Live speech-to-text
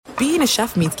being a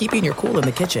chef means keeping your cool in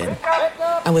the kitchen.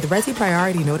 And with Resi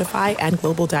Priority Notify and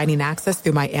Global Dining Access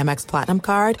through my Amex Platinum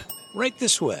card, Right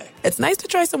this way. it's nice to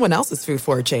try someone else's food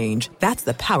for a change. That's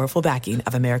the powerful backing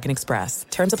of American Express.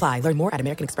 Terms apply. Learn more at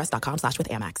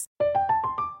americanexpress.com/withAmex.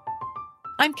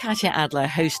 I'm Katya Adler,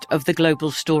 host of The Global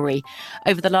Story.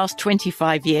 Over the last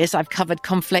 25 years, I've covered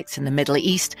conflicts in the Middle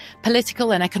East,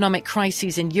 political and economic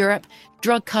crises in Europe,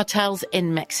 drug cartels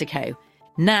in Mexico.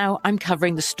 Now I'm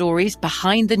covering the stories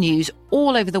behind the news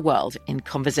all over the world in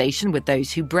conversation with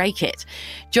those who break it.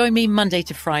 Join me Monday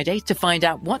to Friday to find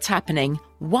out what's happening,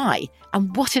 why,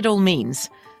 and what it all means.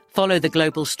 Follow The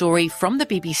Global Story from the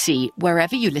BBC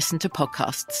wherever you listen to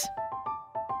podcasts.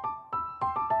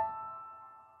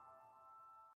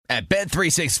 At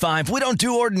Bet365, we don't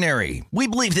do ordinary. We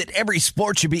believe that every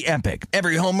sport should be epic.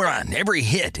 Every home run, every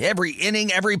hit, every inning,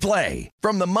 every play.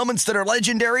 From the moments that are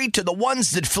legendary to the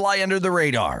ones that fly under the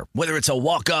radar. Whether it's a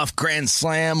walk-off grand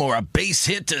slam or a base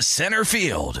hit to center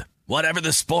field. Whatever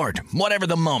the sport, whatever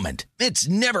the moment. It's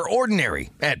never ordinary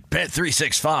at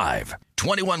Bet365.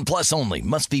 21 plus only.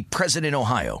 Must be present in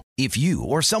Ohio. If you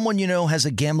or someone you know has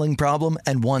a gambling problem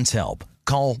and wants help,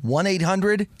 call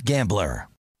 1-800-GAMBLER.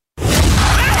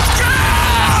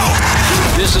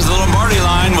 This is the Lombardi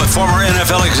Line with former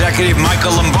NFL executive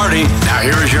Michael Lombardi. Now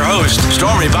here is your host,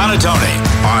 Stormy Buonantony,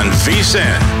 on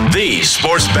VSiN, the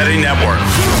Sports Betting Network.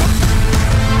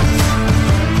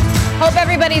 Hope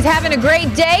everybody's having a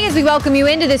great day as we welcome you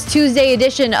into this Tuesday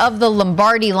edition of the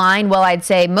Lombardi Line. Well, I'd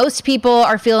say most people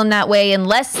are feeling that way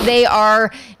unless they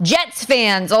are Jets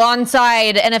fans.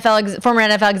 Alongside former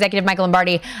NFL executive Michael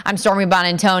Lombardi, I'm Stormy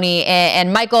Buonantony.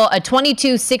 And Michael, a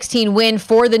 22-16 win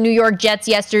for the New York Jets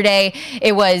yesterday.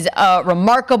 It was a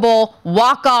remarkable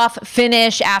walk-off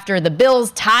finish after the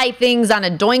Bills tie things on a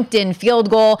doinked-in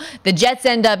field goal. The Jets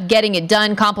end up getting it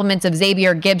done, compliments of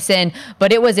Xavier Gibson.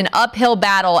 But it was an uphill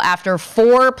battle after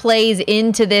 4 plays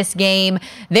into this game.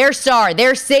 Their star,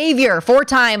 their savior,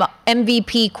 4-time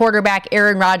MVP quarterback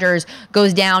Aaron Rodgers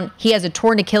goes down. He has a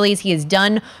torn Achilles. He is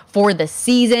done for the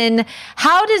season.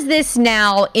 How does this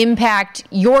now impact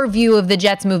your view of the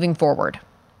Jets moving forward?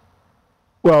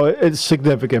 Well, it's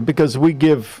significant because we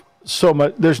give so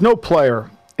much. There's no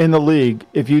player in the league,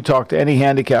 if you talk to any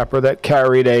handicapper, that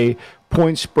carried a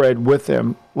point spread with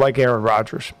him like Aaron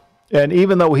Rodgers. And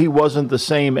even though he wasn't the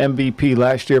same MVP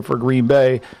last year for Green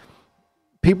Bay,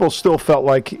 people still felt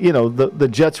like, you know, the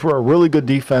Jets were a really good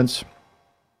defense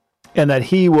and that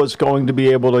he was going to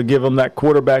be able to give them that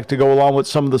quarterback to go along with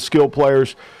some of the skill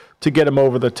players to get him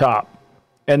over the top.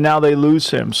 And now they lose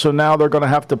him. So now they're going to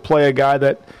have to play a guy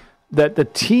that the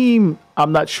team,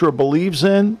 I'm not sure, believes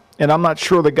in, and I'm not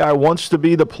sure the guy wants to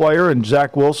be the player, and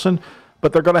Zach Wilson.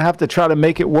 But they're going to have to try to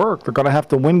make it work. They're going to have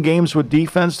to win games with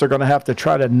defense. They're going to have to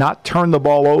try to not turn the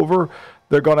ball over.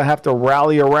 They're going to have to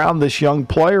rally around this young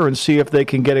player and see if they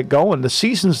can get it going. The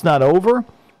season's not over.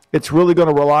 It's really going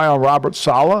to rely on Robert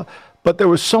Saleh. But there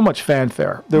was so much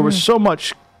fanfare. There was so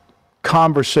much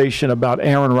conversation about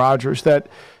Aaron Rodgers that,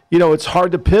 you know, it's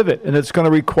hard to pivot. And it's going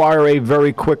to require a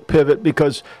very quick pivot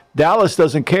because Dallas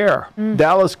doesn't care.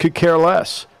 Dallas could care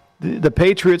less. The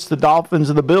Patriots, the Dolphins,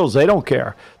 and the Bills, they don't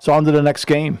care. It's on to the next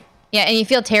game. Yeah, and you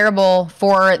feel terrible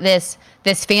for this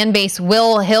fan base.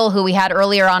 Will Hill, who we had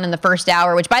earlier on in the first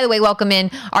hour, which, by the way, welcome in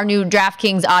our new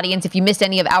DraftKings audience. If you missed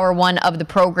any of hour 1 of the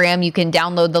program, you can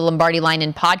download the Lombardi Line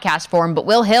in podcast form. But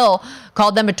Will Hill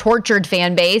called them a tortured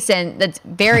fan base, and that's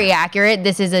very accurate.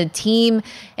 This is a team,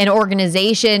 an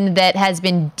organization that has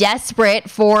been desperate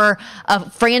for a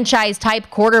franchise-type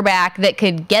quarterback that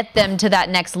could get them to that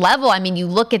next level. I mean, you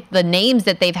look at the names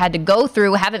that they've had to go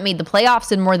through, haven't made the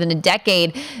playoffs in more than a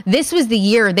decade. This was the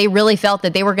year they really felt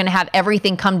that they were going to have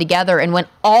everything come together and went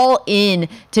all in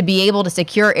to be able to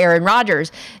secure Aaron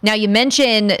Rodgers. Now, you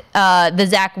mentioned the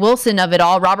Zach Wilson of it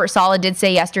all. Robert Saleh did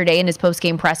say yesterday in his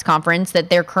post-game press conference that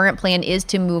their current plan is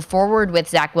to move forward with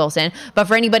Zach Wilson. But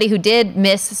for anybody who did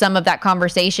miss some of that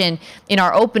conversation in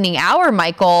our opening hour,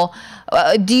 Michael,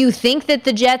 do you think that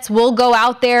the Jets will go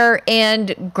out there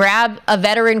and grab a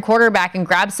veteran quarterback and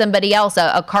grab somebody else,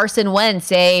 a Carson Wentz,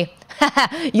 say,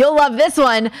 you'll love this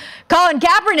one, Colin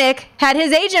Kaepernick had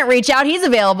his agent reach out. He's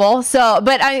available. So,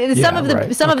 but some of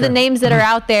the names that are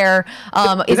out there,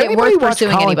 is it worth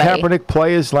pursuing Colin anybody? Kaepernick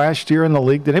play his last year in the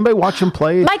league? Did anybody watch him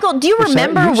play? Michael, do you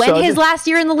remember when his last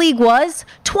year in the league was?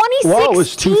 2016. Well, it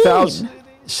was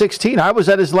 2016. I was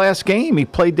at his last game. He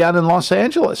played down in Los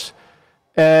Angeles.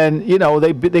 And, you know,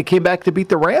 they came back to beat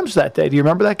the Rams that day. Do you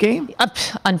remember that game?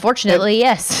 Unfortunately,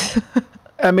 yes.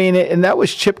 I mean, and that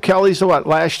was Chip Kelly's,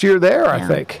 last year there, I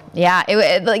think. Yeah,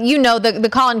 the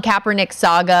Colin Kaepernick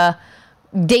saga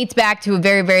dates back to a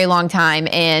very, very long time.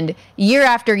 And year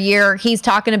after year, he's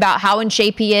talking about how in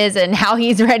shape he is and how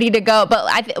he's ready to go.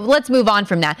 But let's move on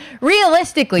from that.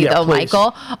 Realistically, though, please.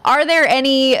 Michael, are there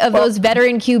any of those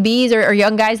veteran QBs or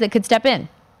young guys that could step in?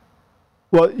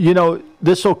 Well,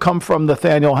 this will come from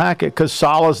Nathaniel Hackett, because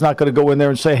Saleh's not going to go in there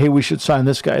and say, hey, we should sign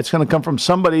this guy. It's going to come from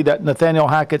somebody that Nathaniel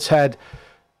Hackett's had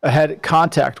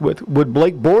contact with. Would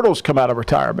Blake Bortles come out of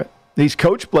retirement? He's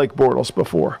coached Blake Bortles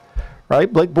before,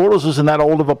 right? Blake Bortles isn't that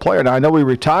old of a player. Now, I know he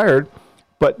retired,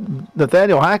 but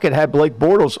Nathaniel Hackett had Blake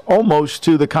Bortles almost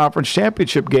to the conference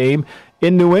championship game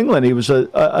in New England. He was a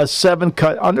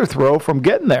 7-cut underthrow from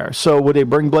getting there. So would they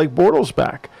bring Blake Bortles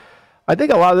back? I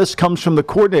think a lot of this comes from the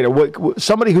coordinator,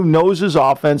 somebody who knows his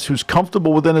offense, who's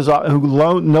comfortable within his offense,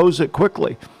 who knows it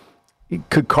quickly.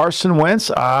 Could Carson Wentz?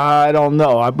 I don't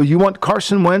know. You want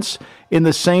Carson Wentz in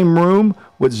the same room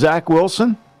with Zach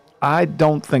Wilson? I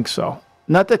don't think so.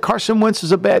 Not that Carson Wentz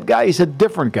is a bad guy. He's a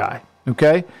different guy,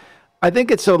 okay? I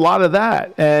think it's a lot of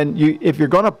that. And if you're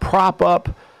going to prop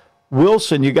up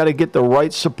Wilson, you got to get the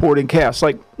right supporting cast.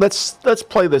 Like, let's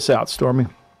play this out, Stormy.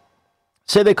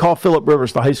 Say they call Phillip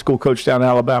Rivers, the high school coach down in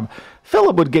Alabama.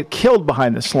 Phillip would get killed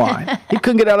behind this line. He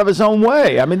couldn't get out of his own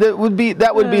way. I mean, that would be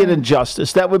an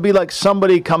injustice. That would be like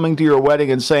somebody coming to your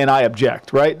wedding and saying, I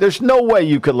object, right? There's no way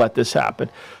you could let this happen.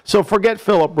 So forget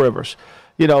Phillip Rivers.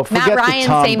 Forget Matt Ryan, the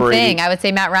Tom same Brady. thing. I would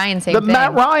say Matt Ryan, same thing.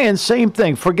 Matt Ryan, same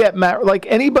thing. Forget Matt. Like,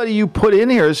 anybody you put in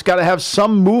here has got to have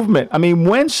some movement. I mean,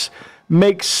 Wentz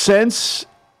makes sense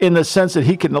in the sense that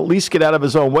he can at least get out of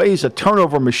his own way. He's a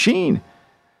turnover machine.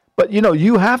 But,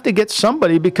 you have to get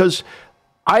somebody, because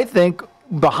I think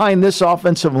behind this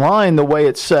offensive line, the way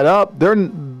it's set up,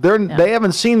 they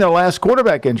haven't seen their last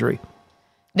quarterback injury.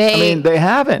 They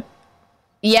haven't.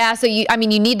 Yeah, so you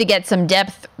need to get some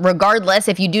depth regardless.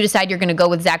 If you do decide you're going to go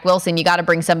with Zach Wilson, you got to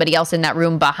bring somebody else in that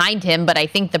room behind him. But I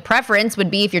think the preference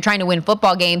would be, if you're trying to win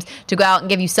football games, to go out and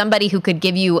give you somebody who could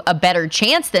give you a better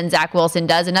chance than Zach Wilson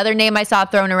does. Another name I saw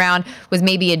thrown around was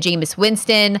maybe a Jameis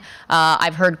Winston.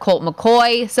 I've heard Colt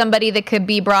McCoy, somebody that could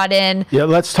be brought in. Yeah,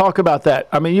 let's talk about that.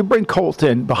 I mean, you bring Colt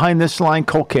in. Behind this line,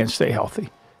 Colt can't stay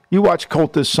healthy. You watch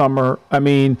Colt this summer. I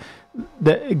mean,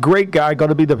 the great guy,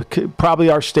 going to be probably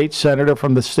our state senator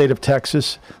from the state of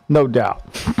Texas, no doubt.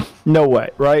 No way,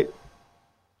 right?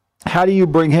 How do you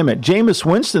bring him in? Jameis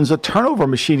Winston's a turnover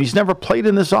machine. He's never played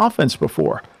in this offense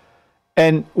before.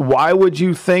 And why would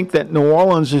you think that New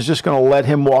Orleans is just going to let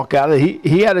him walk out?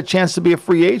 He had a chance to be a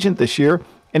free agent this year,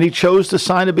 and he chose to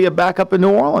sign to be a backup in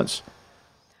New Orleans.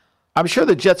 I'm sure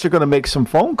the Jets are going to make some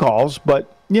phone calls,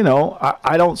 but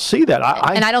I don't see that.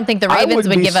 And I don't think the Ravens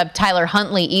would give up Tyler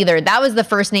Huntley either. That was the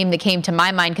first name that came to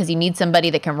my mind, because you need somebody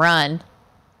that can run.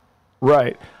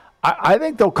 Right. I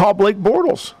think they'll call Blake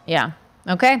Bortles. Yeah.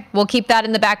 Okay. We'll keep that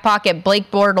in the back pocket.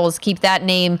 Blake Bortles, keep that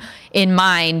name in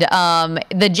mind.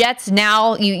 The Jets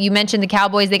now, you mentioned the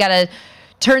Cowboys, they got to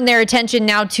turn their attention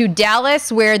now to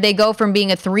Dallas, where they go from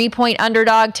being a 3-point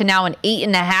underdog to now an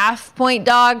 8.5-point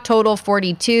dog, total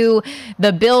 42.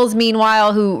 The Bills,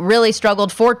 meanwhile, who really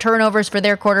struggled, 4 turnovers for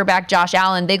their quarterback, Josh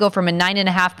Allen, they go from a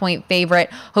 9.5-point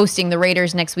favorite hosting the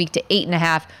Raiders next week to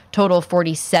 8.5, total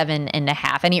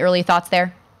 47.5. Any early thoughts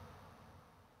there?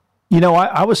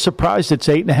 I was surprised it's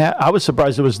 8.5. I was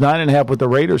surprised it was 9.5 with the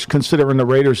Raiders, considering the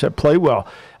Raiders have played well.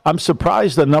 I'm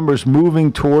surprised the number's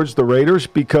moving towards the Raiders,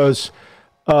 because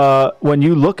when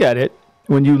you look at it,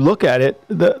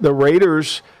 the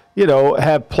Raiders,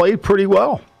 have played pretty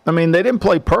well. I mean, they didn't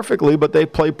play perfectly, but they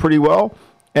played pretty well,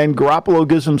 and Garoppolo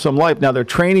gives them some life. Now, they're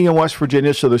training in West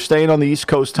Virginia, so they're staying on the East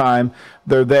Coast time.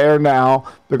 They're there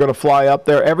now. They're going to fly up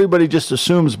there. Everybody just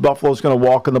assumes Buffalo's going to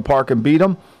walk in the park and beat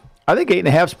them. I think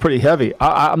 8.5 is pretty heavy.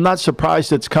 I'm not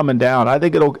surprised it's coming down. I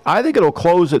think it'll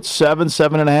close at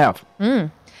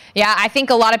 7.5. Yeah, I think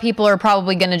a lot of people are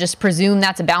probably going to just presume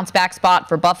that's a bounce back spot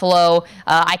for Buffalo.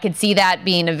 I could see that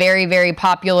being a very, very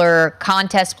popular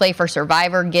contest play for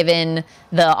Survivor, given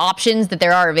the options that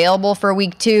there are available for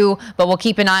week 2, but we'll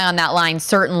keep an eye on that line,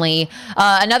 certainly.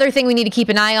 Another thing we need to keep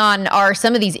an eye on are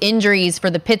some of these injuries for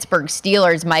the Pittsburgh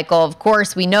Steelers, Michael. Of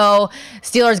course, we know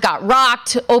Steelers got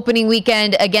rocked opening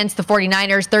weekend against the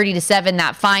 49ers, 30-7,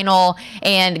 that final,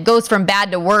 and goes from bad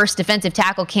to worse. Defensive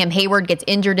tackle Cam Hayward gets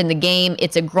injured in the game.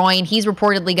 It's a groin. He's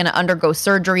reportedly going to undergo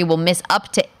surgery, will miss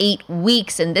up to 8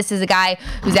 weeks, and this is a guy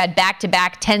who's had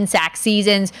back-to-back 10-sack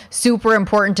seasons, super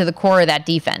important to the core of that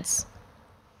defense.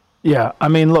 Yeah, I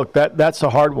mean, look, that's a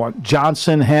hard one.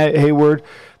 Johnson, Hayward,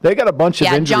 they got a bunch of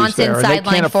injuries Johnson there. Johnson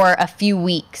sidelined for a few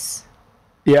weeks.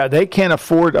 Yeah, they can't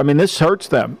afford. I mean, this hurts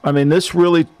them. I mean, this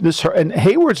hurt, and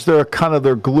Hayward's their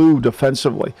glue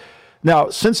defensively. Now,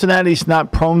 Cincinnati's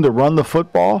not prone to run the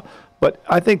football, But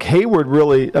I think Hayward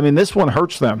really, I mean, this one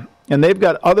hurts them. And they've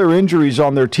got other injuries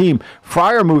on their team.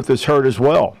 Freiermuth is hurt as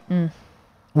well.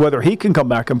 Whether he can come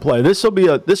back and play. This will be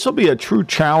a true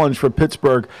challenge for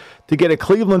Pittsburgh to get a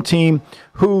Cleveland team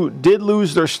who did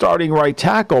lose their starting right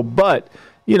tackle. But,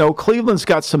 Cleveland's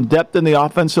got some depth in the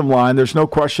offensive line. There's no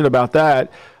question about that.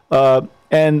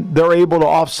 And they're able to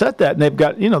offset that. And they've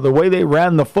got, the way they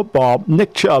ran the football,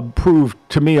 Nick Chubb proved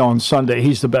to me on Sunday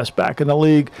he's the best back in the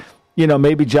league.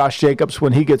 Maybe Josh Jacobs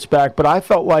when he gets back. But I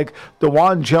felt like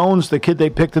DeJuan Jones, the kid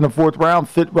they picked in the 4th round,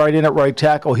 fit right in at right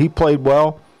tackle. He played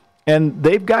well. And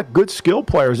they've got good skill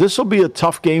players. This will be a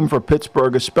tough game for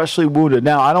Pittsburgh, especially wounded.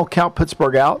 Now, I don't count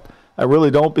Pittsburgh out. I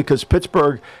really don't, because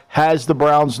Pittsburgh has the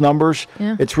Browns' numbers.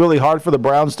 Yeah. It's really hard for the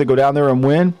Browns to go down there and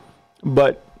win.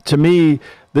 But to me,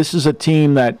 this is a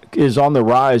team that is on the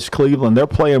rise, Cleveland. They're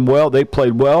playing well. They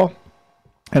played well.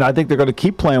 And I think they're going to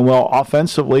keep playing well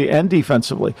offensively and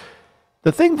defensively.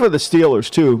 The thing for the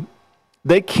Steelers, too,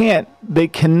 they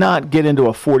cannot get into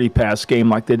a 40-pass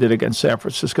game like they did against San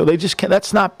Francisco. They just can't.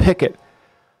 That's not Pickett.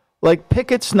 Like,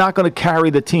 Pickett's not going to carry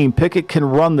the team. Pickett can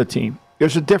run the team.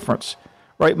 There's a difference,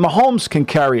 right? Mahomes can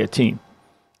carry a team.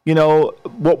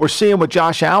 What we're seeing with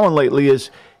Josh Allen lately is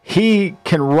he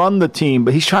can run the team,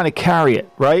 but he's trying to carry it,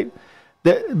 right?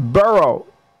 Burrow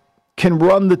can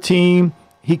run the team.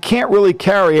 He can't really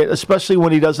carry it, especially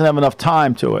when he doesn't have enough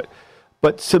time to it.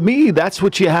 But to me, that's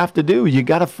what you have to do. You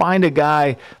got to find a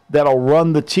guy that'll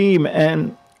run the team.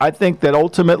 And I think that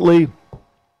ultimately,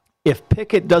 if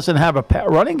Pickett doesn't have a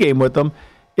running game with him,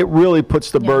 it really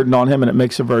puts the burden on him, and it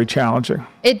makes it very challenging.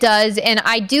 It does. And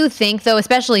I do think, though,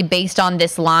 especially based on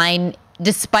this line,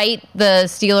 despite the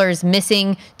Steelers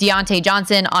missing Deontay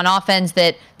Johnson on offense,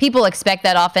 that people expect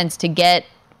that offense to get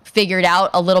figured out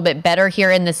a little bit better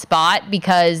here in the spot,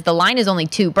 because the line is only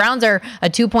 2. Browns are a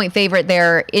 2-point favorite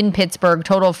there in Pittsburgh,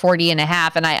 total of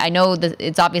 40.5. And I know that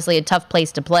it's obviously a tough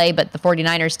place to play, but the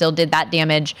 49ers still did that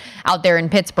damage out there in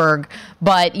Pittsburgh.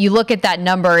 But you look at that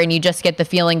number and you just get the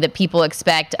feeling that people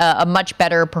expect a much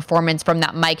better performance from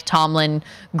that Mike Tomlin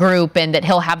group, and that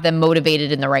he'll have them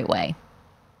motivated in the right way.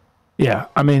 Yeah,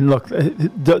 I mean, look,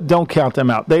 don't count them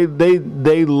out. They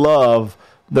love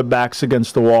the backs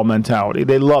against the wall mentality.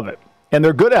 They love it. And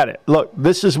they're good at it. Look,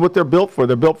 this is what they're built for.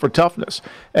 They're built for toughness.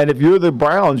 And if you're the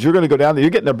Browns, you're going to go down there.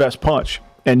 You're getting their best punch.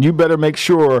 And you better make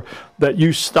sure that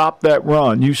you stop that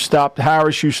run. You stop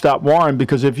Harris, you stop Warren,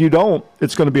 because if you don't,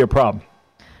 it's going to be a problem.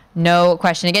 No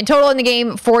question. Again, total in the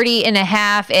game,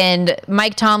 40.5. And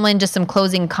Mike Tomlin, just some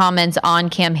closing comments on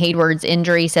Cam Hayward's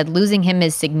injury, said losing him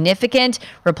is significant.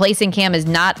 Replacing Cam is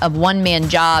not a one-man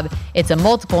job. It's a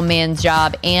multiple man's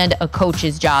job and a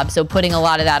coach's job. So putting a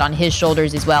lot of that on his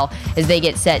shoulders as well as they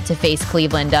get set to face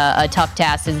Cleveland. A tough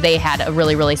task, as they had a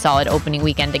really, really solid opening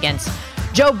weekend against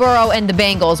Joe Burrow and the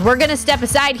Bengals. We're going to step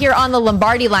aside here on the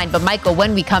Lombardi line. But, Michael,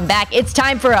 when we come back, it's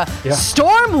time for a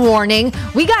storm warning.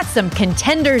 We got some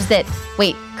contenders that,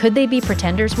 wait, could they be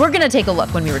pretenders? We're going to take a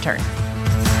look when we return.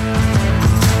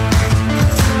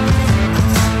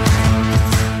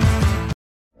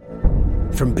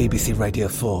 From BBC Radio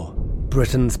 4,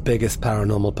 Britain's biggest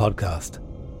paranormal podcast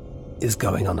is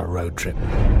going on a road trip.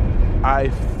 I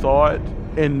thought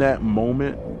in that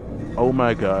moment, oh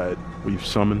my God, we've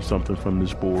summoned something from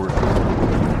this board.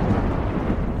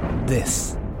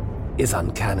 This is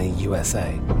Uncanny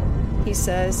USA. He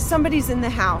says, somebody's in the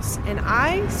house, and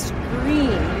I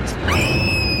screamed.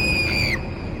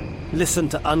 Listen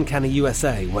to Uncanny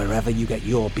USA wherever you get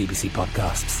your BBC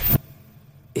podcasts,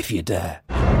 if you dare.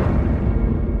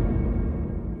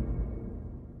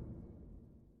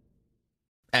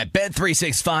 At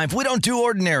Bet365, we don't do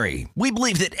ordinary. We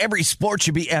believe that every sport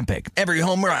should be epic. Every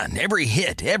home run, every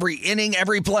hit, every inning,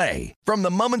 every play. From the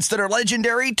moments that are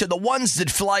legendary to the ones that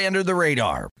fly under the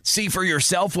radar. See for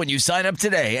yourself when you sign up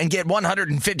today and get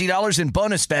 $150 in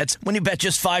bonus bets when you bet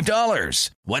just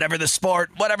 $5. Whatever the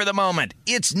sport, whatever the moment,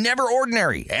 it's never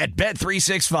ordinary at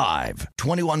Bet365.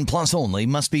 21 plus only.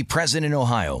 Must be present in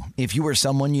Ohio. If you or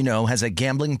someone you know has a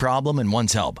gambling problem and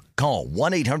wants help, call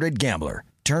 1-800-GAMBLER.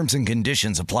 Terms and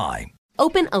conditions apply.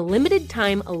 Open a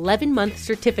limited-time 11-month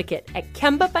certificate at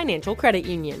Kemba Financial Credit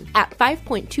Union. At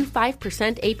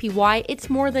 5.25% APY, it's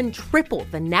more than triple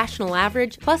the national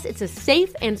average, plus it's a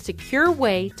safe and secure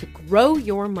way to grow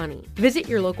your money. Visit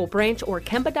your local branch or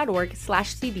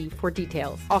kemba.org/CD for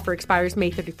details. Offer expires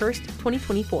May 31st,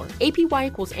 2024. APY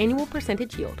equals annual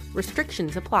percentage yield.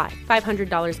 Restrictions apply.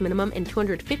 $500 minimum and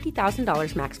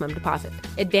 $250,000 maximum deposit.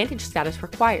 Advantage status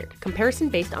required. Comparison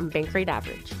based on bank rate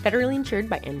average. Federally insured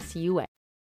by NCUA.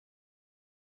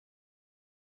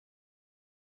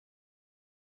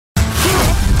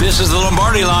 This is the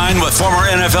Lombardi Line with former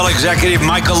NFL executive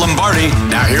Michael Lombardi.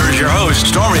 Now here is your host,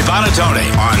 Stormy Buonantony,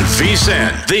 on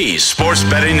VSiN, the Sports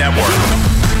Betting Network.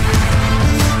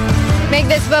 Make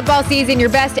this football season your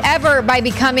best ever by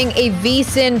becoming a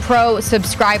VSiN Pro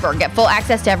subscriber. Get full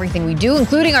access to everything we do,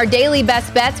 including our daily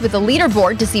best bets with a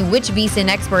leaderboard to see which VSiN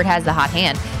expert has the hot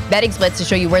hand. Betting splits to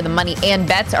show you where the money and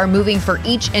bets are moving for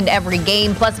each and every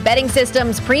game, plus betting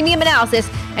systems, premium analysis,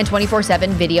 and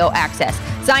 24/7 video access.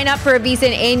 Sign up for a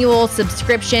VSiN annual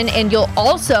subscription, and you'll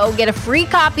also get a free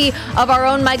copy of our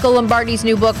own Michael Lombardi's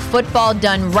new book, Football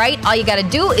Done Right. All you got to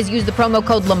do is use the promo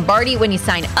code Lombardi when you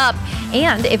sign up.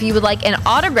 And if you would like an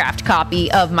autographed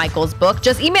copy of Michael's book,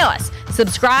 just email us.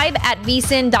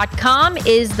 Subscribe@vsin.com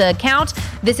is the account.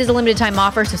 This is a limited time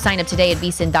offer, so sign up today at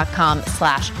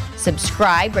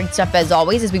vsin.com/subscribe. Great stuff as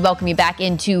always as we welcome you back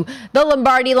into the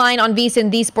Lombardi Line on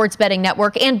VSiN, the Sports Betting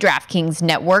Network, and DraftKings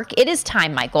Network. It is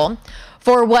time, Michael,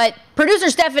 for what producer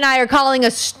Steph and I are calling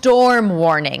a storm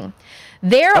warning.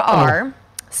 There are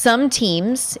some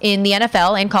teams in the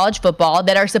NFL and college football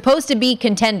that are supposed to be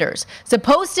contenders,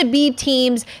 supposed to be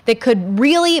teams that could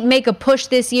really make a push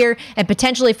this year and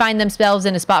potentially find themselves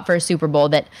in a spot for a Super Bowl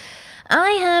that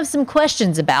I have some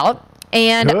questions about.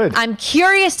 And Good. I'm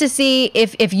curious to see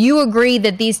if you agree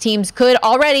that these teams could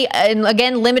already, and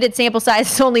again, limited sample size,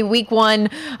 it's only week 1,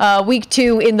 week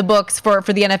 2 in the books for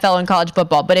the NFL and college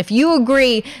football. But if you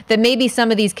agree that maybe some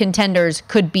of these contenders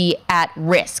could be at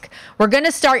risk, we're going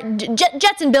to start.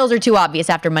 Jets and Bills are too obvious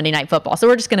after Monday Night Football, so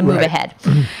we're just going to move ahead.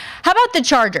 How about the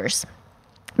Chargers?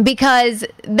 Because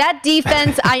that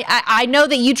defense, I know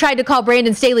that you tried to call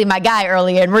Brandon Staley my guy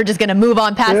earlier, and we're just going to move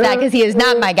on past that because he is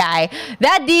not my guy.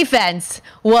 That defense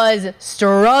was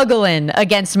struggling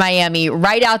against Miami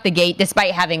right out the gate,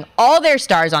 despite having all their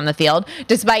stars on the field,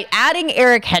 despite adding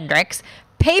Eric Hendricks.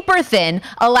 Paper thin,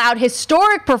 allowed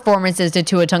historic performances to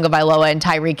Tua Tagovailoa and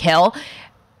Tyreek Hill.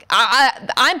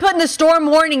 I'm putting the storm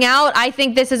warning out. I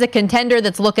think this is a contender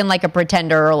that's looking like a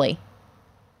pretender early.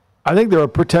 I think they're a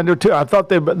pretender too. I thought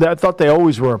they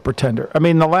always were a pretender. I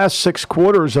mean, the last 6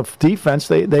 quarters of defense,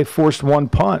 they forced one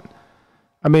punt.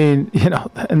 I mean,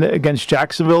 and against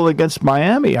Jacksonville, against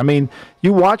Miami. I mean,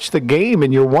 you watch the game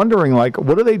and you're wondering, like,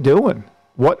 what are they doing?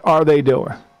 What are they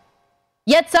doing?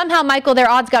 Yet somehow, Michael, their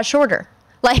odds got shorter.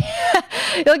 Like,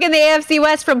 you look in the AFC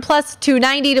West from plus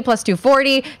 290 to plus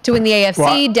 240 to win the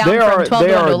AFC, down from 12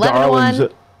 to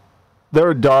 11-1.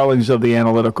 They're darlings of the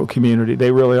analytical community.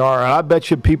 They really are. And I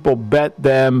bet you people bet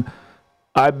them.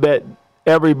 I bet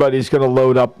everybody's going to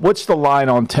load up. What's the line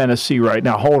on Tennessee right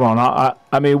now? Hold on.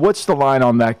 I mean, what's the line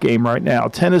on that game right now?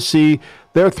 Tennessee,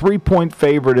 they're 3-point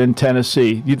favorite in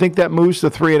Tennessee. You think that moves to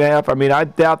 3.5? I mean, I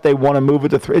doubt they want to move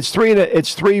it to 3. It's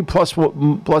 3 plus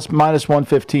minus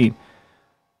 115.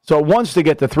 So it wants to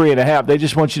get to 3.5. They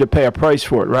just want you to pay a price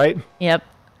for it, right? Yep.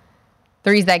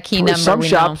 3 is that key number. Some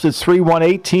shops, it's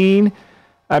 3-118.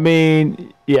 I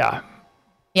mean, yeah.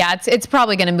 Yeah, it's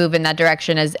probably going to move in that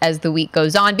direction as the week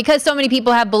goes on because so many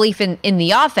people have belief in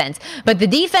the offense. But the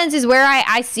defense is where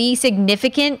I see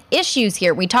significant issues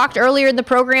here. We talked earlier in the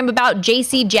program about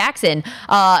J.C. Jackson,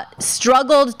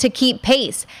 struggled to keep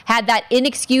pace, had that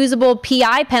inexcusable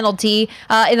PI penalty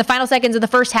in the final seconds of the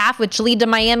first half, which led to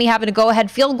Miami having a go-ahead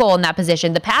field goal in that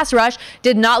position. The pass rush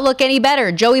did not look any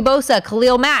better. Joey Bosa,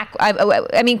 Khalil Mack,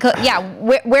 I mean, yeah,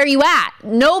 where are you at?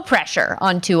 No pressure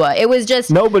on Tua. It was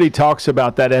just... Nobody talks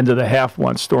about that end of the half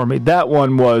one, Stormy. That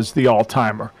one was the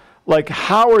all-timer. Like,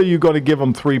 how are you going to give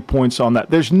them 3 points on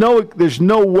that? There's no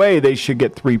way they should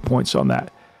get 3 points on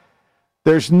that.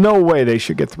 There's no way they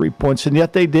should get 3 points, and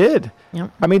yet they did. Yep.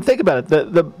 I mean, think about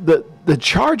it. The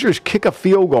Chargers kick a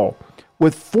field goal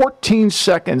with 14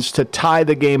 seconds to tie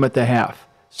the game at the half.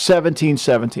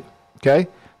 17-17, okay?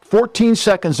 14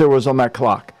 seconds there was on that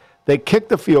clock. They kicked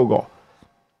the field goal.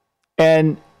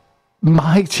 And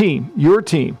my team, your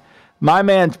team, my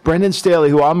man, Brendan Staley,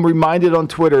 who I'm reminded on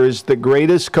Twitter is the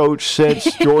greatest coach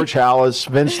since George Halas,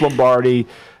 Vince Lombardi,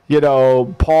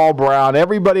 Paul Brown,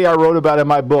 everybody I wrote about in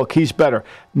my book, he's better.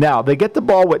 Now, they get the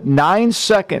ball with 9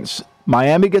 seconds.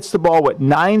 Miami gets the ball with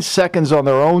 9 seconds on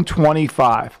their own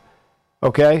 25,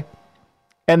 okay?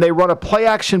 And they run a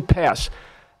play-action pass.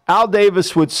 Al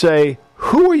Davis would say,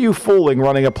 who are you fooling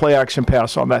running a play-action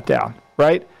pass on that down,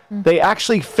 right? Mm-hmm. They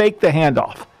actually fake the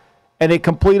handoff, and they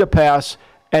complete a pass.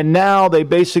 And now they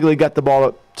basically got the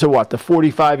ball to what, the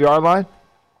 45-yard line?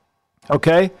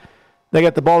 Okay? They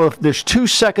got the ball. There's 2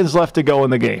 seconds left to go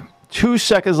in the game. 2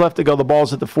 seconds left to go. The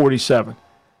ball's at the 47.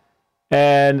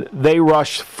 And they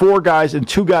rush 4 guys, and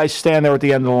 2 guys stand there at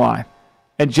the end of the line.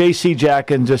 And J.C.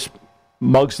 Jackson just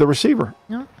mugs the receiver.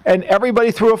 Yeah. And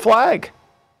everybody threw a flag.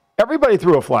 Everybody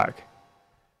threw a flag.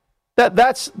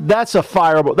 That's a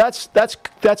fireable.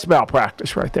 That's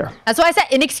malpractice right there. That's why I said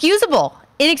inexcusable.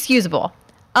 Inexcusable.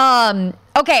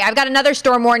 Okay, I've got another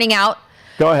storm warning out.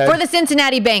 Go ahead. For the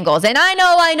Cincinnati Bengals. And I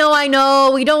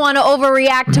know, we don't want to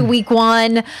overreact to week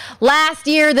one. Last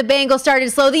year, the Bengals started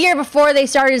slow. The year before, they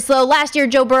started slow. Last year,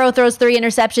 Joe Burrow throws 3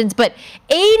 interceptions. But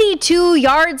 82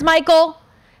 yards, Michael,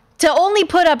 to only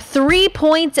put up 3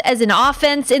 points as an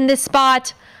offense in this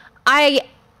spot, I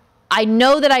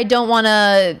know that I don't want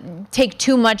to take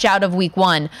too much out of week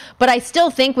one, but I still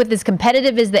think with as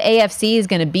competitive as the AFC is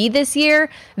going to be this year,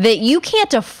 that you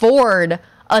can't afford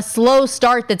a slow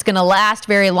start that's going to last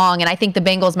very long. And I think the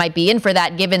Bengals might be in for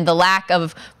that given the lack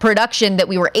of production that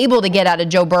we were able to get out of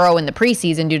Joe Burrow in the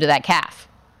preseason due to that calf.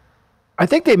 I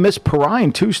think they missed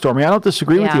Perrine too, Stormy. I don't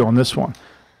disagree with you on this one.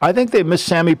 I think they missed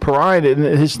Sammy Perrine in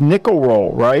his nickel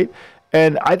role, right?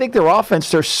 And I think their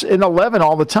offense, they're in 11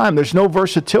 all the time. There's no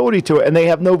versatility to it, and they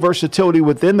have no versatility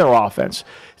within their offense.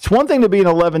 It's one thing to be an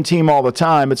 11 team all the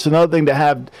time. It's another thing to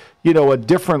have, a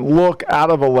different look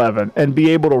out of 11 and be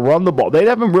able to run the ball. They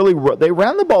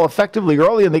ran the ball effectively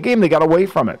early in the game. They got away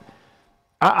from it.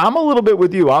 I'm a little bit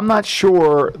with you. I'm not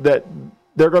sure that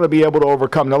they're going to be able to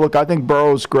overcome. Now, look, I think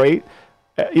Burrow's great.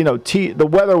 The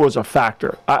weather was a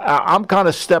factor. I'm kind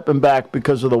of stepping back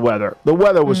because of the weather. The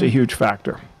weather was a huge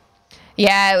factor.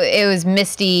 Yeah, it was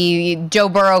misty. Joe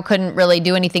Burrow couldn't really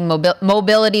do anything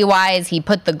mobility-wise. He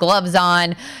put the gloves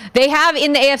on. They have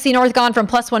in the AFC North gone from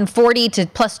plus 140 to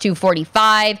plus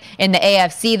 245. In the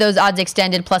AFC, those odds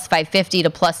extended plus 550 to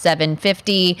plus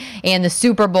 750. And the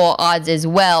Super Bowl odds as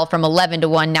well from 11 to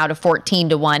 1 now to 14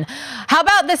 to 1. How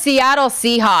about the Seattle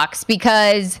Seahawks?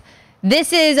 Because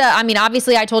this is,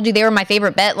 obviously I told you they were my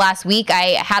favorite bet last week.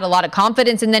 I had a lot of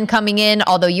confidence in them coming in,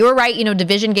 although you were right,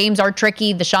 division games are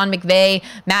tricky, the Sean McVay,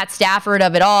 Matt Stafford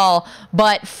of it all.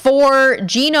 But for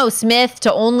Geno Smith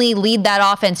to only lead that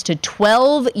offense to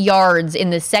 12 yards in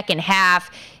the second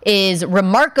half is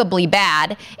remarkably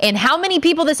bad. And how many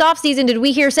people this offseason did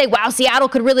we hear say, wow, Seattle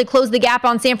could really close the gap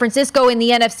on San Francisco in the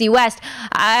NFC West?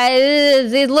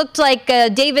 It looked like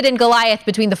David and Goliath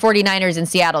between the 49ers and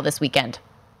Seattle this weekend.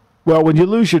 Well, when you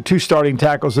lose your 2 starting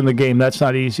tackles in the game, that's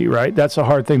not easy, right? That's a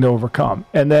hard thing to overcome.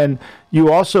 And then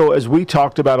you also, as we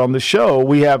talked about on the show,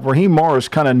 we have Raheem Morris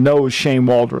kind of knows Shane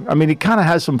Waldron. He kind of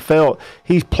has some fail.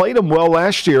 He played him well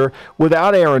last year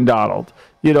without Aaron Donald,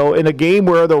 in a game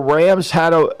where the Rams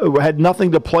had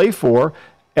nothing to play for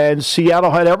and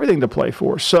Seattle had everything to play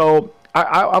for. So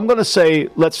I'm going to say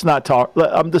let's not talk.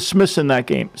 I'm dismissing that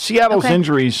game. Seattle's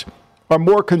injuries are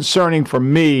more concerning for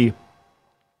me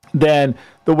than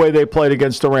the way they played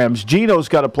against the Rams. Geno's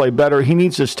got to play better. He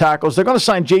needs his tackles. They're going to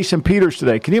sign Jason Peters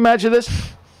today. Can you imagine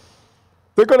this?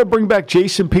 They're going to bring back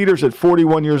Jason Peters at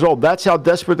 41 years old. That's how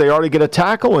desperate they are to get a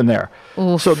tackle in there.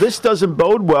 Oof. So this doesn't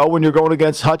bode well when you're going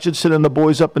against Hutchinson and the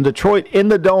boys up in Detroit in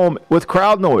the Dome with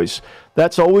crowd noise.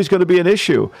 That's always going to be an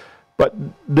issue. But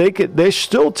they're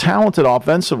still talented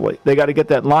offensively. They got to get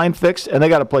that line fixed, and they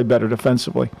got to play better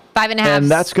defensively. 5.5. And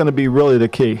that's going to be really the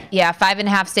key. Yeah, 5.5,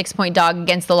 6-point dog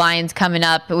against the Lions coming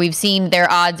up. We've seen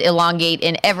their odds elongate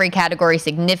in every category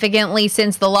significantly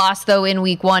since the loss, though, in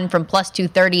week one from plus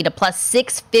 230 to plus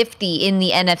 650 in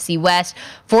the NFC West,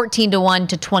 14 to 1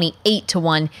 to 28 to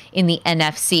 1 in the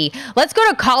NFC. Let's go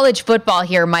to college football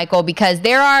here, Michael, because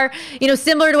there are,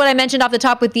 similar to what I mentioned off the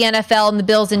top with the NFL and the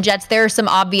Bills and Jets, there are some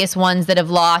obvious ones that have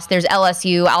lost. There's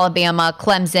LSU, Alabama,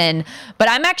 Clemson. But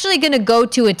I'm actually going to go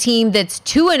to a team that's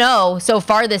 2-0 so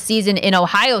far this season in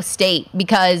Ohio State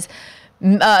because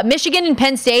Michigan and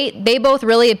Penn State, they both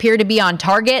really appear to be on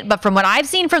target. But from what I've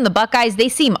seen from the Buckeyes, they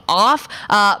seem off,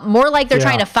 more like they're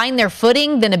trying to find their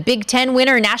footing than a Big Ten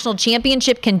winner, national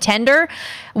championship contender.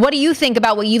 What do you think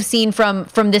about what you've seen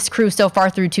from this crew so far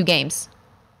through 2 games?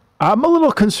 I'm a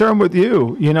little concerned with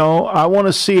you. I want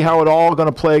to see how it all going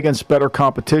to play against better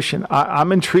competition.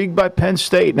 I'm intrigued by Penn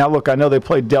State. Now, look, I know they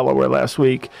played Delaware last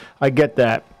week. I get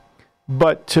that.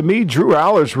 But to me, Drew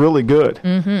Aller's really good.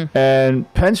 Mm-hmm.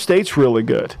 And Penn State's really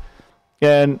good.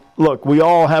 And look, we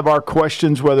all have our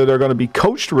questions whether they're going to be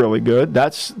coached really good.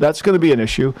 That's going to be an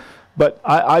issue. But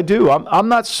I do. I'm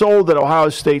not sold that Ohio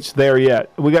State's there yet.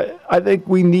 I think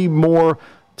we need more.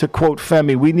 To quote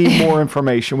Femi, we need more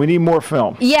information. We need more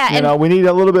film. Yeah. We need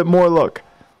a little bit more look.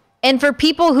 And for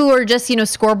people who are just,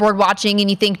 scoreboard watching and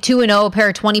you think 2-0, a pair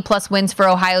of 20-plus wins for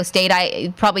Ohio State,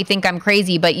 I probably think I'm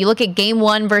crazy. But you look at game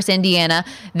 1 versus Indiana,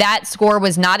 that score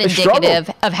was not indicative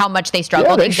of how much they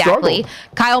struggled. Yeah, they struggled.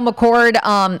 Kyle McCord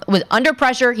was under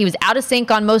pressure. He was out of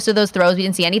sync on most of those throws. We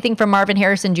didn't see anything from Marvin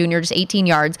Harrison Jr., just 18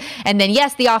 yards. And then,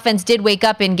 yes, the offense did wake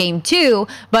up in game 2,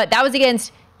 but that was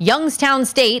against Youngstown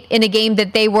State in a game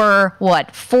that they were,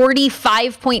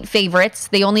 45-point favorites.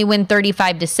 They only win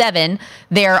 35-7.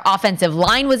 Their offensive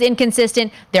line was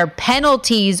inconsistent. Their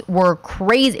penalties were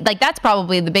crazy. Like, that's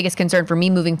probably the biggest concern for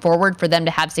me moving forward for them to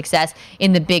have success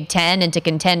in the Big Ten and to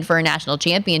contend for a national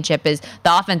championship is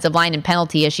the offensive line and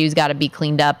penalty issues got to be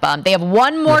cleaned up. They have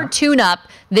one more tune-up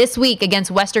this week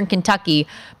against Western Kentucky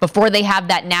before they have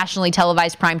that nationally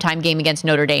televised primetime game against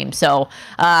Notre Dame. So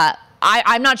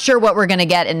I'm not sure what we're going to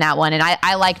get in that one, and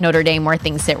I like Notre Dame where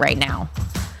things sit right now.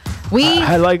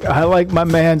 I like my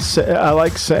man. I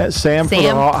like Sam for the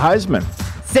Heisman.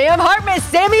 Sam Hartman,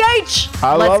 Sammy H.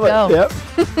 Let's go.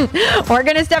 Yep. We're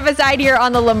going to step aside here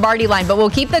on the Lombardi line, but we'll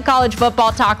keep the college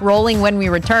football talk rolling when we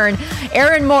return.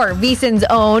 Aaron Moore, VSiN's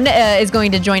own, is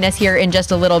going to join us here in just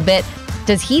a little bit.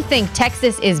 Does he think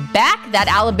Texas is back? That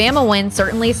Alabama win,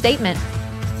 certainly a statement.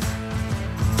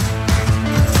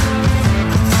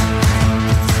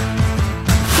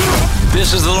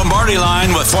 This is the Lombardi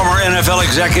Line with former NFL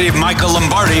executive Michael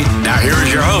Lombardi. Now here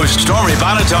is your host, Stormy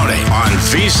Buonantony, on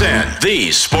VSiN,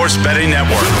 the Sports Betting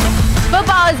Network.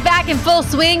 Football is back in full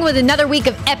swing with another week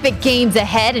of epic games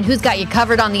ahead. And who's got you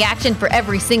covered on the action for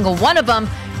every single one of them?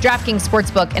 DraftKings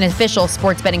Sportsbook, an official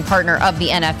sports betting partner of the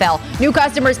NFL. New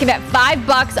customers can bet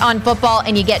 $5 on football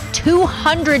and you get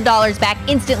 $200 back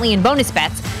instantly in bonus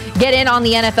bets. Get in on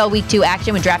the NFL Week 2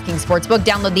 action with DraftKings Sportsbook.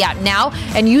 Download the app now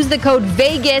and use the code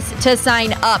VEGAS to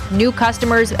sign up. New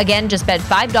customers, again, just bet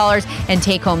 $5 and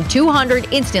take home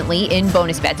 $200 instantly in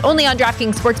bonus bets. Only on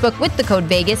DraftKings Sportsbook with the code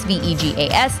VEGAS,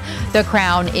 VEGAS. The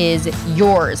crown is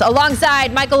yours.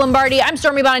 Alongside Michael Lombardi, I'm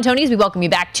Stormy Buonantony. We welcome you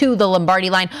back to the Lombardi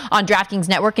Line on DraftKings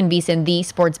Network and VSiN, the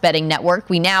Sports Betting Network.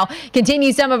 We now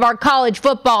continue some of our college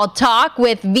football talk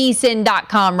with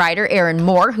VSiN.com writer Aaron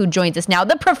Moore, who joins us now,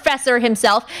 the professor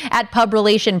himself at Pub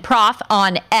Relation Prof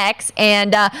on X.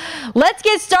 And let's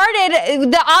get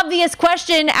started. The obvious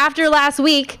question after last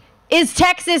week, is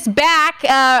Texas back?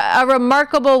 A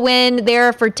remarkable win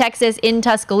there for Texas in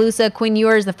Tuscaloosa. Quinn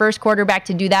Ewers, the first quarterback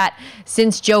to do that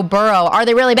since Joe Burrow. Are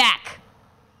they really back?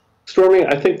 Stormy,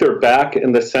 I think they're back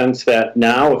in the sense that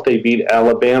now if they beat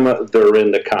Alabama, they're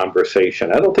in the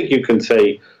conversation. I don't think you can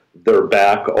say they're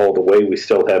back all the way. We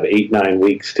still have 8-9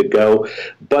 weeks to go,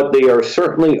 but they are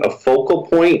certainly a focal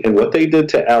point, and what they did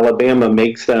to Alabama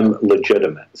makes them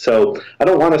legitimate. So I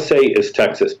don't want to say is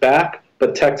Texas back,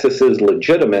 but Texas is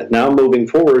legitimate. Now moving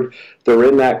forward, they're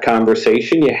in that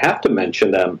conversation. You have to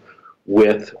mention them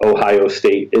with Ohio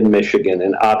State and Michigan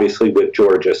and obviously with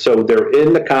Georgia. So they're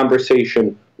in the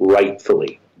conversation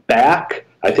rightfully. Back,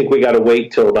 I think we got to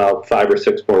wait till about 5 or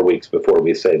 6 more weeks before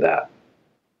we say that.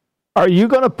 Are you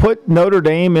going to put Notre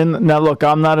Dame in? Now, look,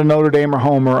 I'm not a Notre Dame or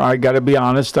homer. I got to be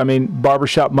honest. I mean,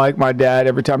 Barbershop Mike, my dad,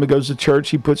 every time he goes to church,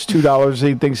 he puts $2.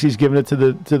 He thinks he's giving it to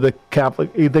the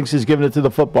Catholic. He thinks he's giving it to the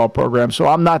football program. So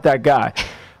I'm not that guy.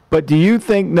 But do you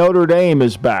think Notre Dame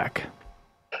is back?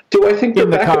 Do I think they're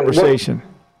in the back conversation? Well,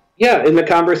 yeah, in the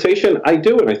conversation, I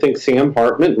do. And I think Sam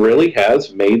Hartman really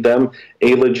has made them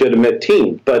a legitimate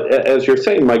team. But as you're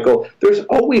saying, Michael, there's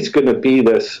always going to be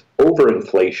this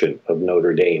overinflation of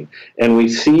Notre Dame. And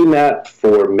we've seen that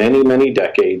for many, many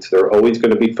decades. They're always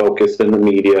going to be focused in the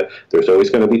media. There's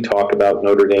always going to be talk about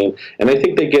Notre Dame. And I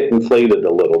think they get inflated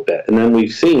a little bit. And then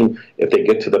we've seen if they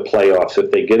get to the playoffs,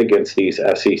 if they get against these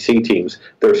SEC teams,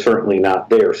 they're certainly not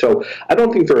there. So I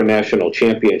don't think they're a national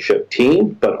championship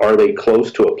team, but are they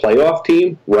close to a playoff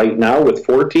team right now with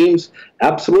 4 teams?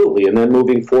 Absolutely. And then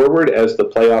moving forward, as the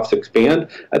playoffs expand,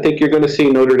 I think you're going to see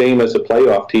Notre Dame as a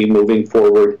playoff team moving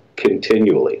forward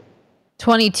continually.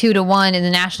 22-1 in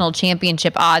the national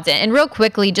championship odds. And real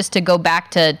quickly, just to go back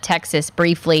to Texas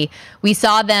briefly, we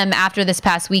saw them after this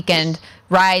past weekend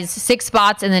rise 6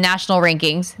 spots in the national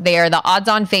rankings. They are the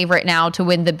odds-on favorite now to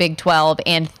win the Big 12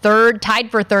 and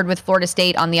tied for third with Florida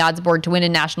State on the odds board to win a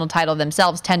national title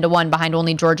themselves, 10-1 behind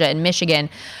only Georgia and Michigan.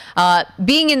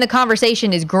 Being in the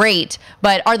conversation is great,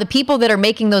 but are the people that are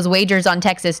making those wagers on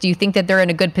Texas, do you think that they're in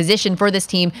a good position for this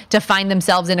team to find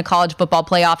themselves in a college football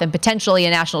playoff and potentially a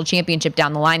national championship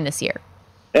down the line this year?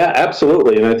 Yeah,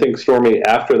 absolutely. And I think, Stormy,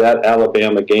 after that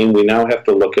Alabama game, we now have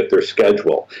to look at their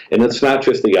schedule. And it's not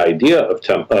just the idea of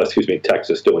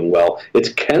Texas doing well. It's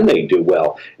can they do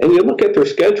well? And you look at their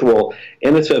schedule,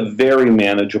 and it's a very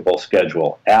manageable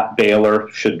schedule. At Baylor,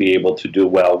 should be able to do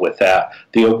well with that.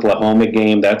 The Oklahoma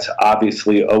game, that's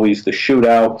obviously always the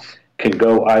shootout. Can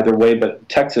go either way, but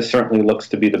Texas certainly looks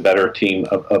to be the better team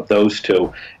of those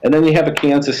two. And then you have a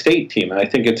Kansas State team, and I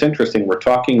think it's interesting. We're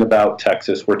talking about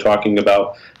Texas. We're talking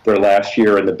about their last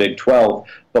year in the Big 12.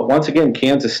 But once again,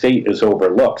 Kansas State is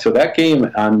overlooked. So that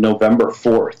game on November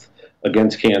 4th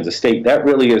against Kansas State, that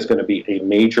really is going to be a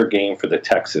major game for the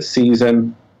Texas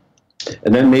season.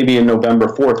 And then maybe in November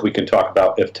 4th, we can talk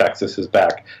about if Texas is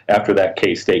back after that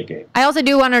K-State game. I also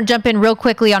do want to jump in real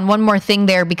quickly on one more thing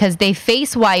there, because they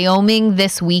face Wyoming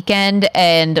this weekend.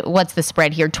 And what's the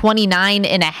spread here?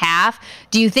 29.5.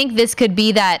 Do you think this could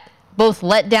be that both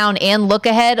let down and look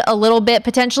ahead a little bit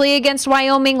potentially against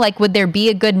Wyoming? Like, would there be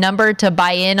a good number to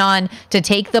buy in on to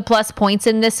take the plus points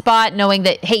in this spot, knowing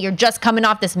that, hey, you're just coming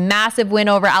off this massive win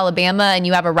over Alabama and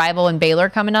you have a rival in Baylor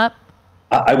coming up?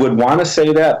 I would want to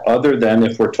say that, other than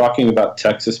if we're talking about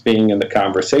Texas being in the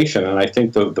conversation. And I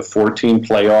think the 14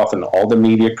 playoff and all the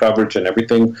media coverage and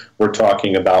everything we're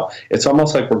talking about, it's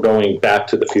almost like we're going back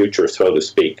to the future, so to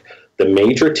speak. The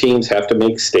major teams have to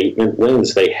make statement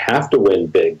wins. They have to win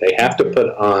big. They have to put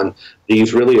on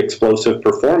these really explosive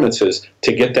performances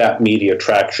to get that media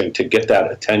traction, to get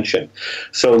that attention.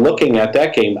 So looking at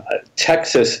that game,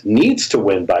 Texas needs to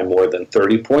win by more than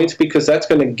 30 points, because that's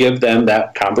going to give them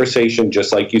that conversation,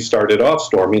 just like you started off,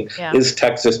 Stormy. Yeah. Is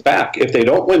Texas back? If they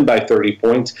don't win by 30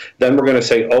 points, then we're going to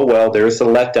say, oh, well, there's the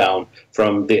letdown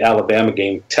from the Alabama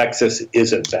game. Texas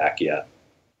isn't back yet.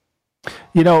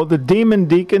 You know, the Demon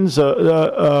Deacons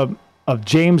of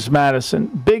James Madison,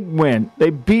 big win. They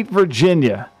beat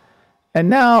Virginia. And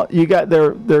now you got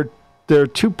their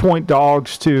 2-point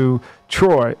dogs to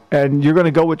Troy. And you're going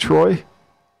to go with Troy?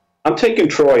 I'm taking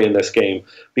Troy in this game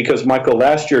because, Michael,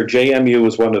 last year JMU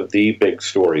was one of the big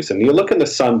stories. And you look in the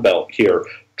Sun Belt here,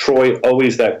 Troy,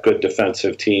 always that good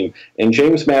defensive team. And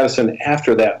James Madison,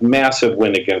 after that massive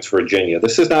win against Virginia.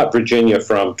 This is not Virginia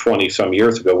from 20-some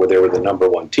years ago where they were the number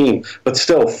one team, but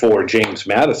still for James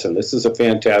Madison, this is a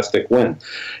fantastic win.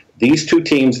 These two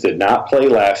teams did not play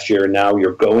last year. Now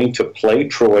you're going to play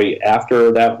Troy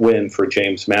after that win for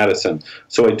James Madison.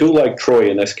 So I do like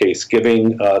Troy in this case,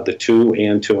 giving the 2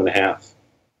 and 2.5.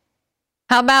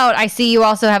 How about, I see you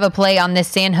also have a play on this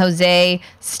San Jose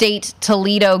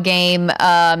State-Toledo game.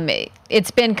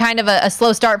 It's been kind of a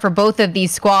slow start for both of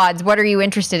these squads. What are you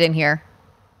interested in here?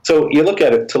 So you look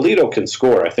at it, Toledo can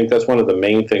score. I think that's one of the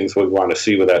main things we want to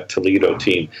see with that Toledo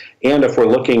team. And if we're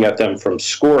looking at them from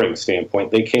scoring standpoint,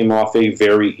 they came off a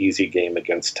very easy game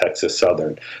against Texas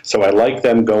Southern. So I like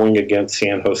them going against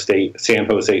San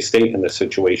Jose State in this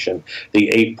situation, the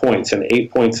 8 points. And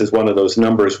 8 points is one of those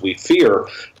numbers we fear,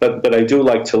 but I do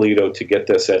like Toledo to get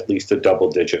this at least a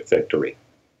double-digit victory.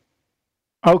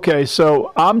 Okay,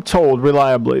 so I'm told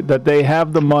reliably that they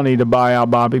have the money to buy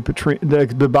out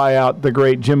to buy out the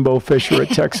great Jimbo Fisher at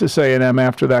Texas A&M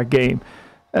after that game.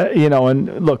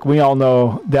 And look, we all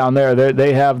know down there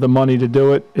they have the money to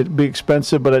do it. It'd be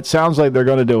expensive, but it sounds like they're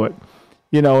going to do it.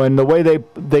 And the way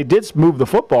they did move the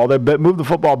football, they moved the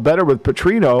football better with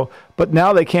Petrino, but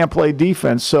now they can't play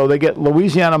defense, so they get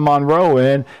Louisiana Monroe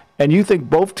in, and you think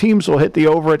both teams will hit the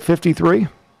over at 53?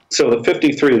 So the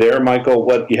 53 there, Michael,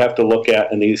 what you have to look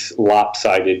at in these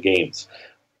lopsided games,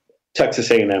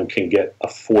 Texas A&M can get a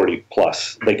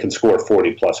 40-plus. They can score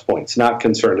 40-plus points. Not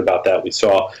concerned about that. We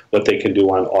saw what they can do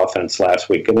on offense last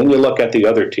week. And then you look at the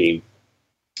other team.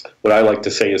 What I like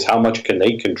to say is how much can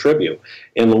they contribute?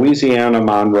 In Louisiana,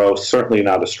 Monroe, certainly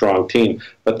not a strong team,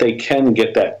 but they can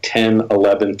get that 10,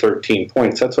 11, 13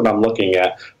 points. That's what I'm looking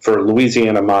at for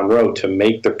Louisiana, Monroe to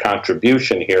make the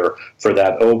contribution here for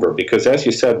that over. Because as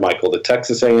you said, Michael, the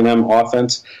Texas A&M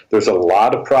offense, there's a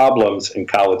lot of problems in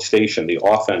College Station. The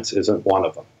offense isn't one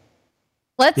of them.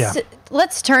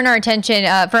 Let's turn our attention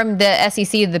from the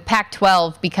SEC to the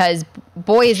Pac-12, because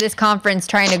boy, is this conference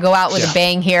trying to go out with a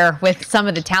bang here with some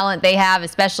of the talent they have,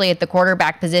 especially at the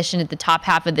quarterback position at the top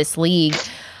half of this league.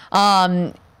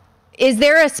 Is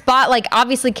there a spot, like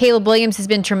obviously Caleb Williams has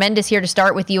been tremendous here to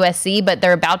start with USC, but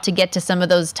they're about to get to some of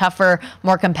those tougher,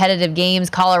 more competitive games.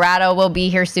 Colorado will be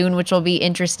here soon, which will be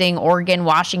interesting. Oregon,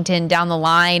 Washington down the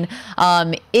line.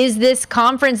 Is this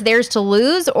conference theirs to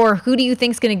lose, or who do you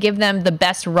think is going to give them the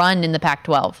best run in the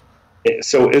Pac-12?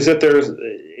 So is it theirs?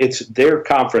 It's their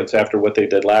conference after what they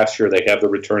did last year. They have the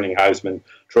returning Heisman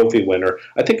Trophy winner.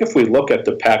 I think if we look at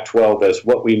the Pac-12 as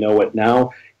what we know it now,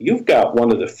 you've got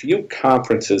one of the few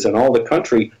conferences in all the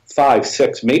country, 5,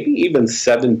 6, maybe even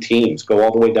 7 teams, go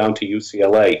all the way down to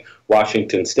UCLA,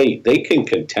 Washington State. They can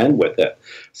contend with it.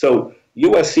 So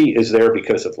USC is there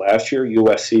because of last year.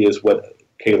 USC is what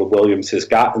Caleb Williams has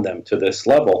gotten them to this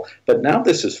level. But now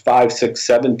this is 5, 6,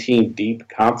 7 team deep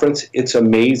conference. It's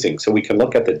amazing. So we can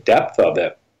look at the depth of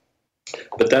it.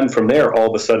 But then from there, all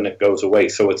of a sudden it goes away.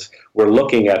 So we're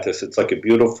looking at this. It's like a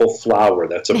beautiful flower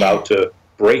that's about to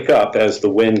break up as the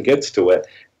wind gets to it.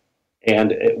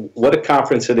 And what a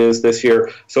conference it is this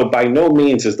year. So by no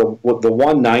means is the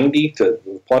 190 to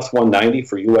plus 190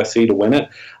 for USC to win it.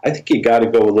 I think you got to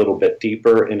go a little bit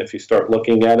deeper. And if you start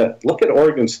looking at it, look at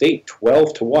Oregon State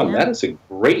 12-1. That is a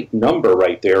great number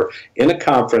right there in a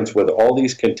conference with all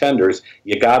these contenders.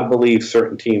 You got to believe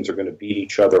certain teams are going to beat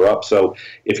each other up. So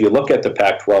if you look at the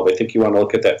Pac-12, I think you want to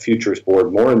look at that futures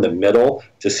board more in the middle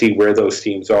to see where those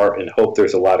teams are and hope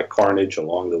there's a lot of carnage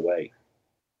along the way.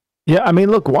 Yeah, I mean,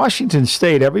 look, Washington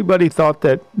State, everybody thought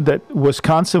that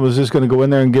Wisconsin was just going to go in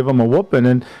there and give them a whooping,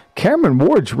 and Cameron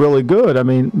Ward's really good. I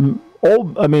mean,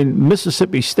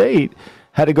 Mississippi State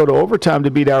had to go to overtime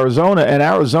to beat Arizona, and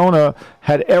Arizona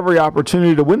had every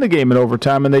opportunity to win the game in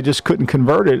overtime, and they just couldn't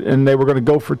convert it, and they were going to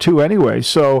go for two anyway.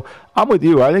 So I'm with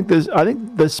you. I think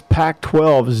this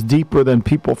Pac-12 is deeper than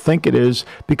people think it is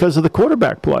because of the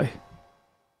quarterback play.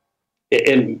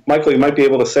 And, Michael, you might be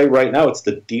able to say right now it's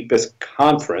the deepest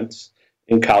conference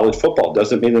in college football.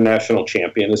 Doesn't mean the national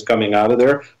champion is coming out of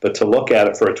there, but to look at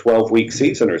it for a 12-week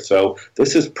season or so,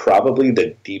 this is probably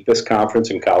the deepest conference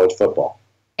in college football.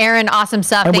 Aaron, awesome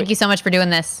stuff. Thank you so much for doing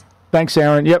this. Thanks,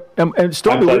 Aaron. Yep. And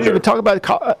Stormy, we didn't talk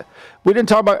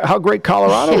about how great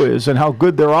Colorado is and how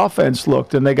good their offense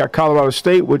looked. And they got Colorado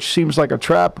State, which seems like a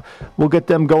trap. We'll get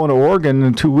them going to Oregon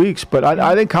in 2 weeks. But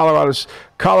I think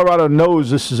Colorado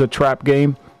knows this is a trap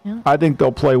game. Yeah. I think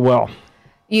they'll play well.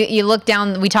 You look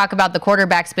down, we talk about the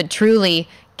quarterbacks, but truly,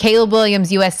 Caleb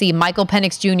Williams, USC, Michael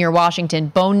Penix Jr., Washington,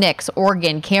 Bo Nix,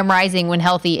 Oregon, Cam Rising when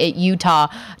healthy at Utah,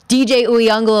 DJ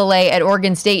Uiagalelei at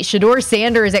Oregon State, Shedeur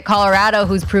Sanders at Colorado,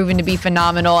 who's proven to be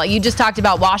phenomenal. You just talked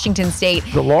about Washington State.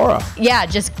 Delora. Yeah,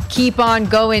 just keep on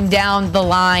going down the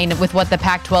line with what the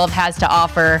Pac-12 has to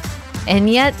offer. And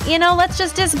yet, let's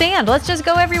just disband. Let's just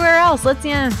go everywhere else.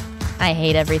 I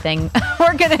hate everything.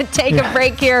 We're going to take a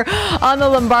break here on the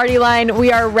Lombardi line.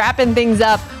 We are wrapping things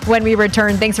up when we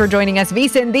return. Thanks for joining us.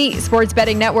 VSiN, the Sports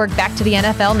Betting Network. Back to the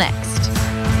NFL next.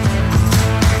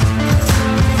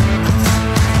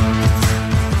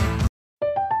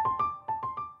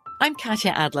 I'm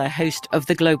Katya Adler, host of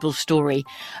The Global Story.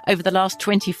 Over the last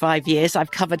 25 years, I've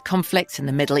covered conflicts in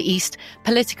the Middle East,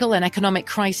 political and economic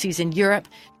crises in Europe,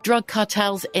 drug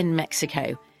cartels in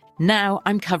Mexico. Now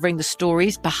I'm covering the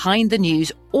stories behind the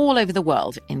news all over the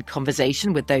world in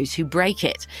conversation with those who break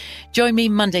it. Join me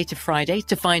Monday to Friday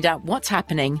to find out what's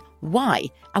happening, why,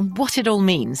 and what it all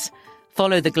means.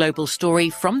 Follow The Global Story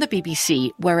from the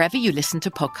BBC wherever you listen to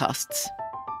podcasts.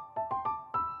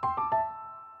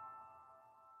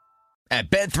 At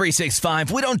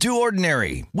Bet365, we don't do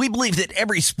ordinary. We believe that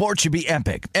every sport should be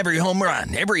epic. Every home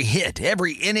run, every hit,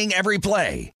 every inning, every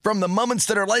play. From the moments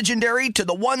that are legendary to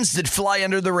the ones that fly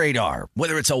under the radar.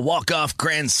 Whether it's a walk-off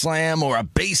grand slam or a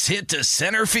base hit to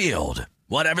center field.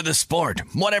 Whatever the sport,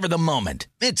 whatever the moment.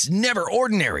 It's never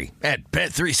ordinary at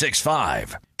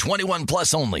Bet365. 21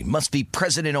 plus only. Must be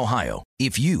present in Ohio.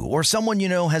 If you or someone you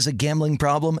know has a gambling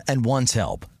problem and wants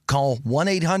help, call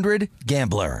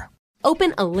 1-800-GAMBLER.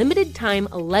 Open a limited-time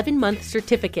 11-month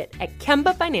certificate at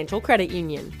Kemba Financial Credit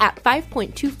Union. At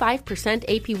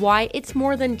 5.25% APY, it's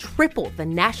more than triple the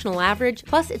national average,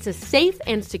 plus it's a safe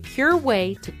and secure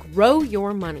way to grow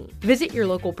your money. Visit your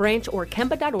local branch or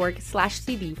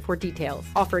kemba.org/CD for details.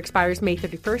 Offer expires May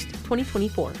 31st,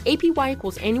 2024. APY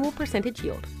equals annual percentage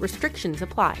yield. Restrictions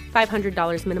apply.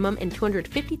 $500 minimum and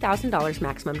 $250,000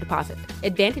 maximum deposit.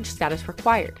 Advantage status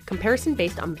required. Comparison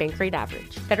based on bank rate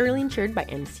average. Federally insured by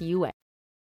NCUA.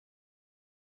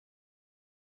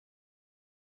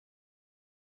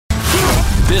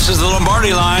 This is the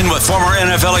Lombardi Line with former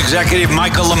NFL executive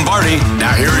Michael Lombardi.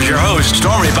 Now here is your host,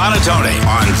 Stormy Buonantony,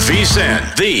 on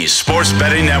VSiN, the Sports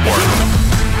Betting Network.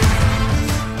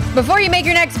 Before you make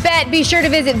your next bet, be sure to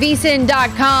visit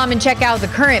vsin.com and check out the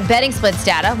current betting splits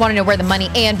data. Want to know where the money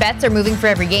and bets are moving for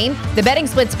every game? The betting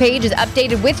splits page is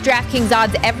updated with DraftKings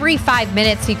odds every 5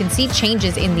 minutes so you can see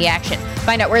changes in the action.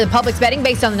 Find out where the public's betting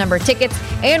based on the number of tickets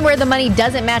and where the money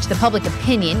doesn't match the public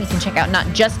opinion. You can check out not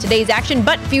just today's action,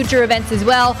 but future events as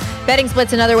well. Betting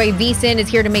splits another way. VSiN is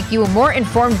here to make you a more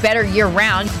informed bettor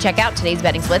year-round. You can check out today's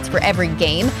betting splits for every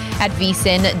game at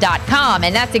vsin.com.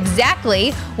 And that's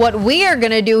exactly what we are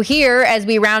going to do here as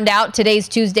we round out today's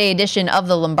Tuesday edition of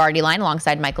the Lombardi Line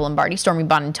alongside Michael Lombardi, Stormy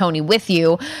Buonantony with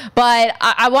you. But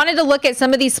I wanted to look at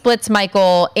some of these splits,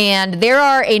 Michael, and there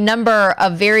are a number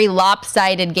of very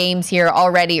lopsided games here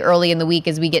already early in the week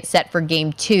as we get set for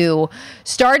game 2,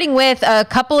 starting with a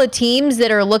couple of teams that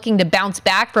are looking to bounce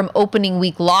back from opening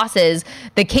week losses.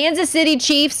 The Kansas City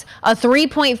Chiefs, a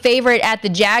 3-point favorite at the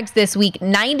Jags this week.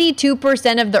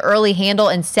 92% of the early handle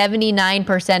and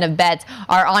 79% of bets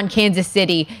are on Kansas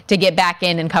City to get back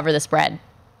in and cover the spread.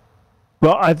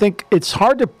 Well, I think it's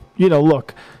hard to,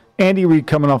 look, Andy Reid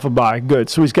coming off a bye. Good.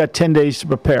 So he's got 10 days to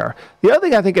prepare. The other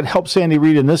thing I think it helps Andy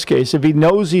Reid in this case, if he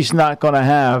knows he's not going to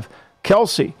have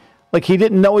Kelsey, like he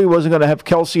didn't know he wasn't going to have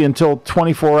Kelsey until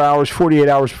 24 hours, 48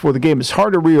 hours before the game. It's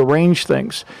hard to rearrange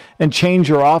things and change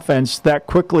your offense that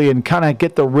quickly and kind of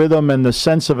get the rhythm and the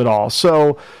sense of it all.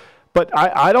 So, but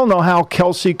I don't know how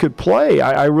Kelsey could play.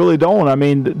 I really don't. I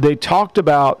mean, they talked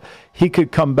about he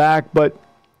could come back, but,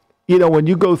 you know, when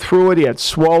you go through it, he had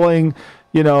swelling.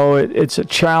 You know, it's a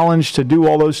challenge to do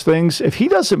all those things. If he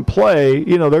doesn't play,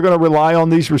 you know, they're going to rely on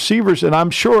these receivers, and I'm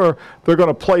sure they're going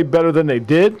to play better than they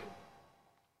did.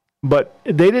 But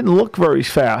they didn't look very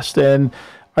fast, and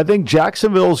I think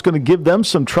Jacksonville is going to give them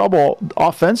some trouble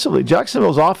offensively.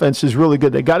 Jacksonville's offense is really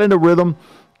good. They got into rhythm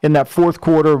in that fourth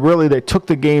quarter. Really, they took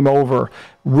the game over.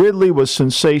 Ridley was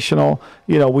sensational.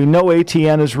 You know, we know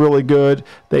ATN is really good.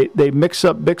 They mix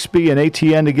up Bixby and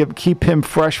ATN to keep him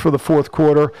fresh for the fourth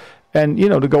quarter. And, you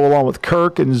know, to go along with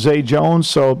Kirk and Zay Jones.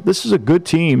 So this is a good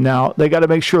team. Now, they got to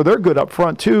make sure they're good up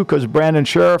front, too, because Brandon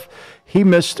Sheriff,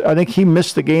 I think he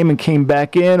missed the game and came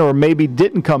back in, or maybe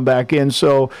didn't come back in.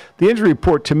 So the injury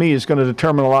report, to me, is going to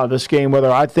determine a lot of this game,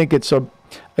 whether I think it's a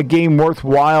game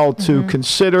worthwhile to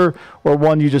consider or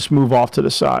one you just move off to the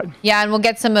side. Yeah, and we'll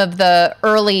get some of the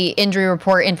early injury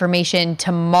report information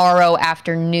tomorrow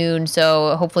afternoon,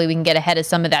 so hopefully we can get ahead of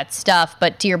some of that stuff.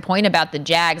 But to your point about the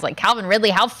Jags, like Calvin Ridley,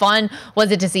 how fun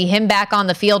was it to see him back on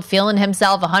the field, feeling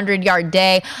himself, 100-yard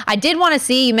day? I did want to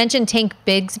see, you mentioned Tank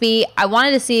Bigsby, I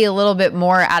wanted to see a little bit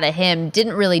more out of him.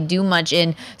 Didn't really do much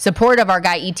in support of our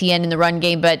guy ETN in the run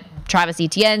game, but Travis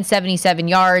Etienne, 77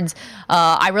 yards.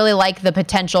 I really like the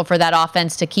potential for that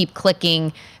offense to keep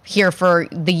clicking here for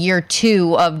the year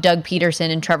 2 of Doug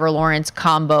Peterson and Trevor Lawrence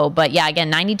combo. But yeah,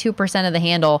 again, 92% of the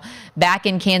handle back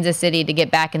in Kansas City to get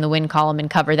back in the win column and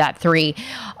cover that 3.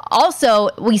 Also,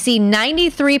 we see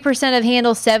 93% of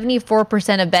handle,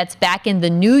 74% of bets back in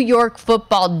the New York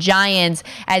Football Giants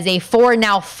as a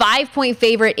now 5-point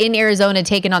favorite in Arizona,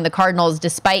 taking on the Cardinals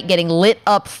despite getting lit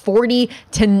up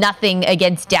 40-0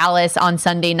 against Dallas on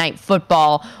Sunday Night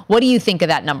Football. What do you think of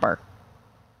that number?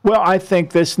 Well, I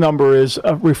think this number is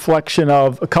a reflection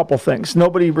of a couple things.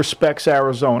 Nobody respects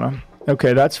Arizona.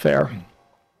 Okay, that's fair.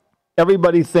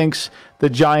 Everybody thinks the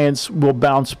Giants will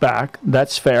bounce back.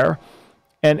 That's fair.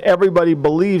 And everybody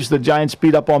believes the Giants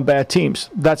beat up on bad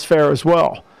teams. That's fair as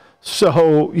well.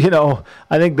 So, you know,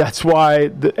 I think that's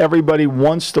why everybody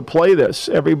wants to play this.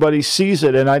 Everybody sees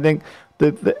it. And I think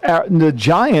the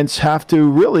Giants have to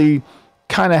really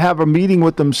kind of have a meeting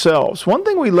with themselves. One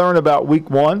thing we learned about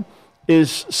week 1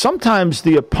 is sometimes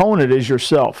the opponent is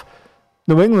yourself.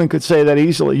 New England could say that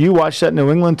easily. You watch that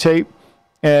New England tape,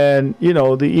 and, you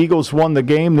know, the Eagles won the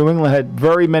game. New England had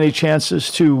very many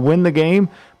chances to win the game,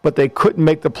 but they couldn't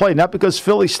make the play. Not because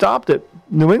Philly stopped it.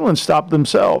 New England stopped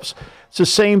themselves. It's the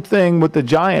same thing with the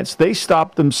Giants. They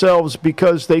stopped themselves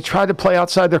because they tried to play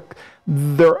outside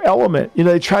their element. You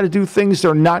know, they try to do things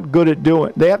they're not good at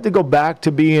doing. They have to go back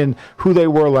to being who they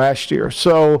were last year.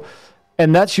 So,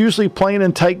 and that's usually playing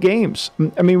in tight games.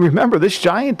 I mean, remember, this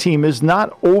Giant team is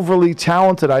not overly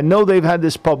talented. I know they've had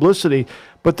this publicity,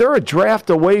 but they're a draft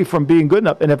away from being good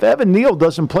enough. And if Evan Neal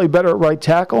doesn't play better at right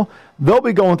tackle, they'll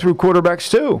be going through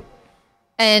quarterbacks too.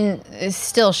 And it's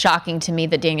still shocking to me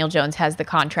that Daniel Jones has the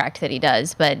contract that he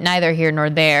does, but neither here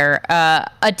nor there.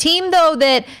 A team, though,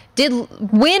 that did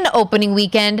win opening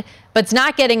weekend, but it's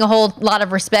not getting a whole lot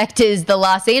of respect is the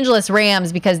Los Angeles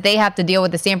Rams, because they have to deal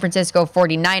with the San Francisco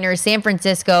 49ers. San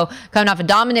Francisco coming off a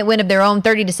dominant win of their own,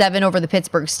 30-7 over the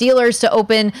Pittsburgh Steelers to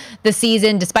open the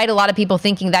season. Despite a lot of people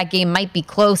thinking that game might be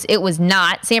close, it was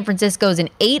not. San Francisco's an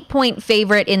 8-point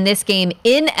favorite in this game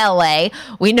in LA.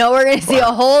 We know we're going to see a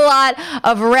whole lot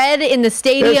of red in the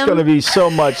stadium. There's going to be so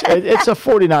much. It's a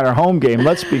 49er home game,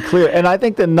 let's be clear. And I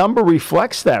think the number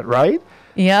reflects that, right?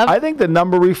 Yep. I think the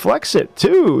number reflects it,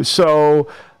 too. So,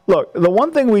 look, the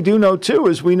one thing we do know, too,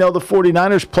 is we know the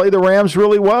 49ers play the Rams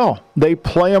really well. They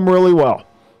play them really well.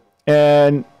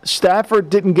 And Stafford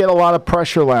didn't get a lot of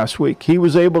pressure last week. He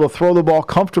was able to throw the ball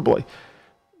comfortably.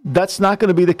 That's not going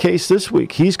to be the case this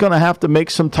week. He's going to have to make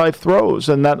some tight throws,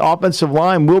 and that offensive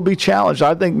line will be challenged.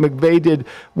 I think McVay did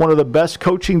one of the best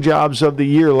coaching jobs of the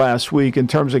year last week in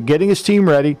terms of getting his team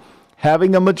ready,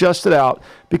 having them adjusted out,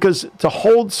 because to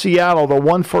hold Seattle to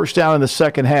 1 first down in the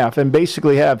second half and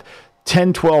basically have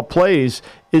 10, 12 plays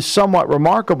is somewhat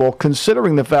remarkable,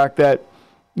 considering the fact that,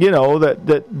 you know,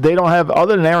 that they don't have,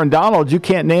 other than Aaron Donald, you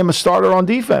can't name a starter on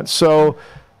defense. So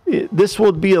this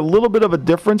will be a little bit of a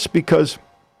difference because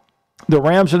the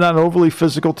Rams are not an overly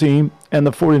physical team and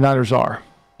the 49ers are.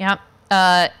 Yep.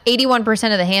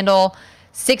 81% of the handle,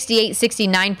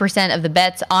 69% of the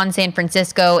bets on San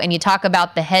Francisco. And you talk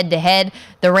about the head-to-head,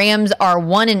 the Rams are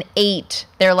 1-8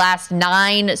 their last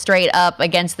 9 straight up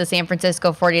against the San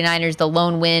Francisco 49ers, the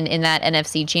lone win in that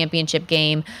NFC Championship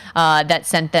game that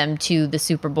sent them to the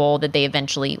Super Bowl that they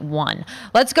eventually won.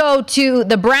 Let's go to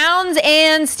the Browns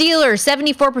and Steelers.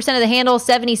 74% of the handle,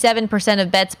 77%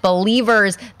 of bets,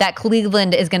 believers that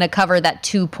Cleveland is going to cover that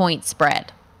 2-point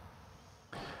spread.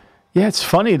 Yeah, it's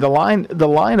funny. The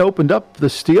line opened up the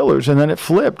Steelers and then it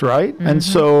flipped, right?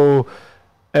 Mm-hmm.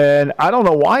 And I don't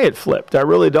know why it flipped. I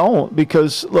really don't,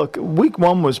 because look, week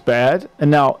 1 was bad,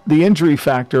 and now the injury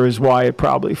factor is why it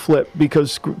probably flipped,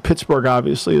 because Pittsburgh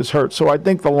obviously is hurt. So I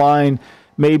think the line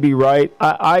may be right.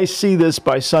 I see this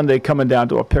by Sunday coming down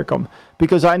to a pick 'em,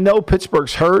 because I know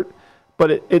Pittsburgh's hurt,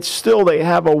 but it's still, they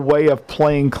have a way of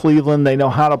playing Cleveland. They know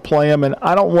how to play them, and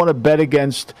I don't want to bet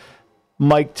against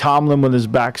Mike Tomlin when his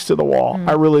back's to the wall.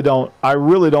 I really don't. I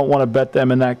really don't want to bet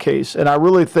them in that case. And I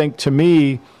really think, to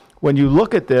me, when you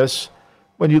look at this,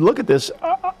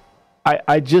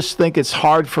 I just think it's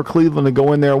hard for Cleveland to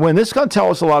go in there and win. This is going to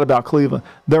tell us a lot about Cleveland,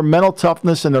 their mental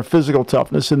toughness and their physical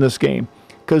toughness in this game,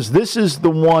 because this is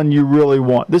the one you really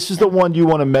want. This is the one you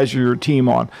want to measure your team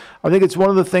on. I think it's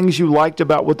one of the things you liked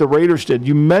about what the Raiders did.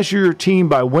 You measure your team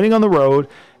by winning on the road,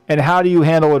 and how do you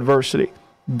handle adversity?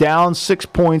 Down 6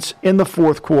 points in the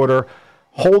fourth quarter,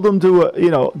 hold them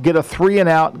to get a 3 and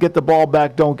out, get the ball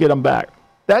back, don't get them back.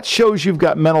 That shows you've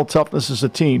got mental toughness as a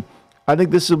team. I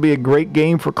think this will be a great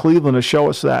game for Cleveland to show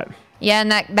us that. Yeah,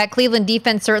 and that Cleveland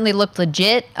defense certainly looked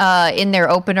legit in their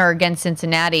opener against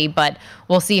Cincinnati, but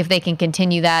we'll see if they can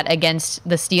continue that against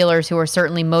the Steelers, who are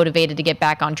certainly motivated to get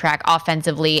back on track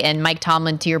offensively. And Mike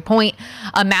Tomlin, to your point,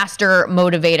 a master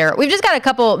motivator. We've just got a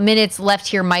couple minutes left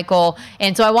here, Michael,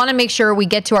 and so I want to make sure we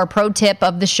get to our pro tip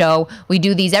of the show. We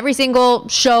do these every single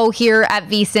show here at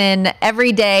VSiN,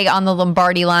 every day on the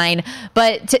Lombardi line.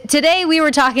 But today we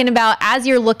were talking about, as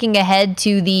you're looking ahead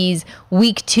to these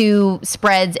week 2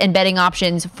 spreads and betting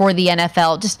options for the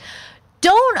NFL, just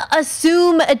don't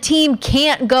assume a team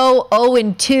can't go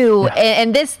 0-2. Yeah.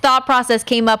 And this thought process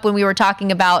came up when we were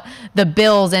talking about the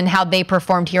Bills and how they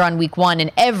performed here on week 1,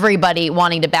 and everybody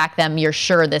wanting to back them, you're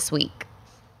sure, this week.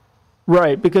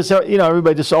 Right, because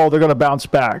everybody just, they're going to bounce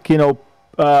back.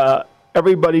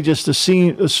 Everybody just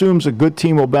assumes a good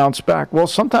team will bounce back. Well,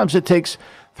 sometimes it takes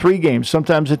 3 games.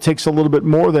 Sometimes it takes a little bit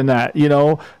more than that.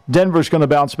 Denver's going to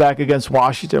bounce back against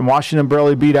Washington. Washington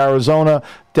barely beat Arizona.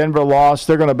 Denver lost.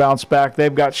 They're going to bounce back.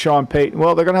 They've got Sean Payton.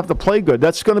 Well, they're going to have to play good.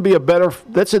 That's going to be a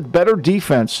better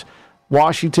defense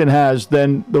Washington has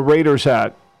than the Raiders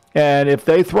had. And if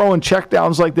they throw in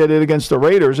checkdowns like they did against the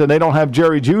Raiders and they don't have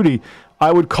Jerry Jeudy,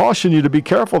 I would caution you to be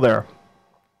careful there.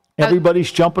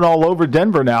 Everybody's jumping all over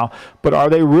Denver now, but are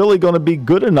they really going to be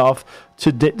good enough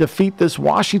to defeat this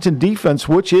Washington defense,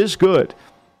 which is good?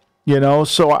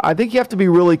 So I think you have to be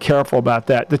really careful about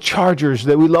that. The Chargers,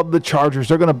 we love the Chargers.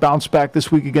 They're going to bounce back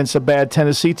this week against a bad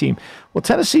Tennessee team. Well,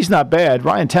 Tennessee's not bad.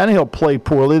 Ryan Tannehill played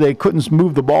poorly. They couldn't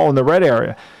move the ball in the red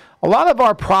area. A lot of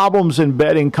our problems in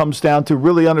betting comes down to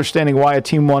really understanding why a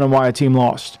team won and why a team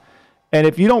lost. And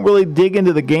if you don't really dig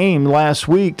into the game last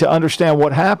week to understand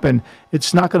what happened,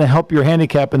 it's not going to help your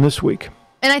handicap in this week.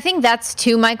 And I think that's,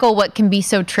 too, Michael, what can be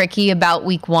so tricky about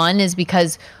week 1 is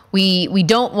because we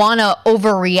don't want to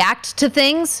overreact to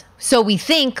things. So we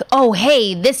think, oh,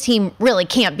 hey, this team really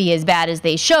can't be as bad as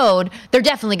they showed. They're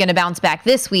definitely going to bounce back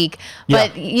this week.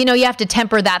 But, you have to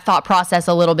temper that thought process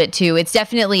a little bit, too. It's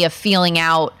definitely a feeling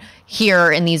out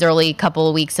here in these early couple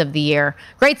of weeks of the year.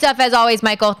 Great stuff, as always,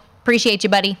 Michael. Appreciate you,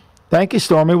 buddy. Thank you,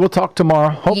 Stormy. We'll talk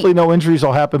tomorrow. Hopefully no injuries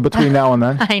will happen between now and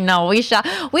then. I know. We shall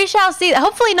see.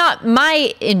 Hopefully not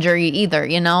my injury either,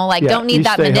 don't need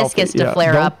that meniscus to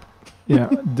flare up. Yeah,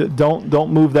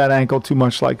 don't move that ankle too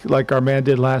much like our man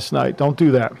did last night. Don't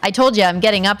do that. I told you I'm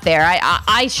getting up there.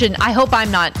 I shouldn't. I hope I'm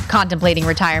not contemplating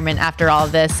retirement after all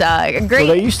of this. Great. Well,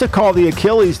 they used to call the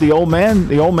Achilles the old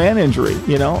man injury.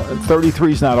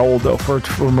 33 is not old though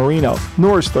for Marino,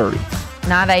 nor is 30.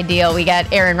 Not ideal. We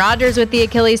got Aaron Rodgers with the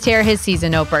Achilles tear, his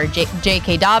season over.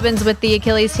 J.K. Dobbins with the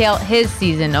Achilles tear, his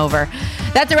season over.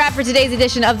 That's a wrap for today's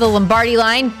edition of the Lombardi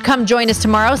Line. Come join us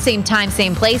tomorrow, same time,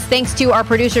 same place. Thanks to our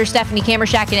producer, Stephanie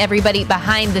Kamershak, and everybody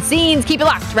behind the scenes. Keep it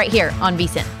locked right here on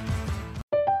VSiN.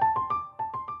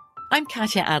 I'm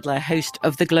Katya Adler, host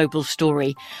of The Global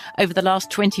Story. Over the last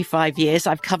 25 years,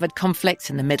 I've covered conflicts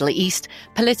in the Middle East,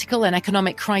 political and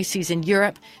economic crises in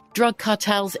Europe, drug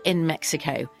cartels in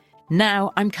Mexico.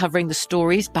 Now I'm covering the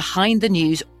stories behind the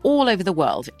news all over the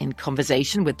world in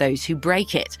conversation with those who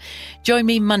break it. Join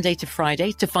me Monday to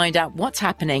Friday to find out what's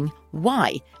happening,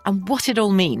 why, and what it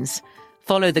all means.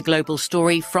 Follow The Global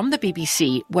Story from the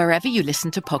BBC wherever you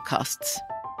listen to podcasts.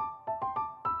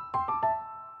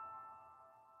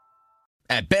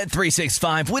 At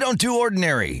Bet365, we don't do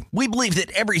ordinary. We believe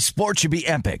that every sport should be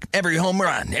epic. Every home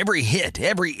run, every hit,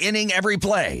 every inning, every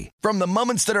play. From the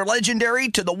moments that are legendary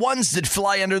to the ones that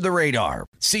fly under the radar.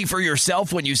 See for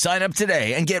yourself when you sign up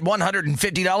today and get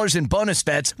 $150 in bonus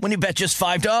bets when you bet just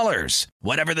 $5.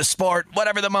 Whatever the sport,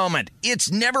 whatever the moment, it's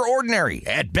never ordinary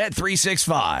at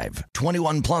Bet365.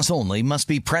 21 plus only. Must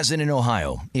be present in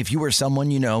Ohio. If you or someone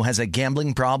you know has a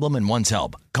gambling problem and wants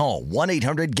help, call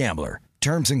 1-800-GAMBLER.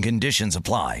 Terms and conditions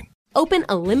apply. Open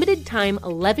a limited-time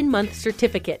 11-month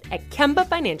certificate at Kemba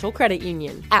Financial Credit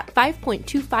Union. At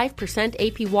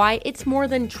 5.25% APY, it's more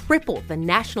than triple the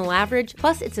national average,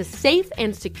 plus it's a safe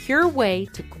and secure way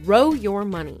to grow your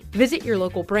money. Visit your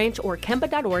local branch or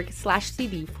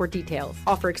kemba.org/cd for details.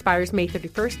 Offer expires May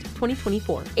 31st,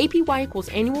 2024. APY equals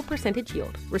annual percentage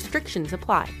yield. Restrictions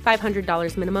apply.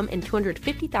 $500 minimum and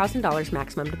 $250,000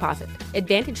 maximum deposit.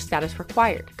 Advantage status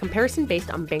required. Comparison based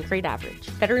on bank rate average.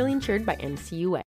 Federally insured by NCUA.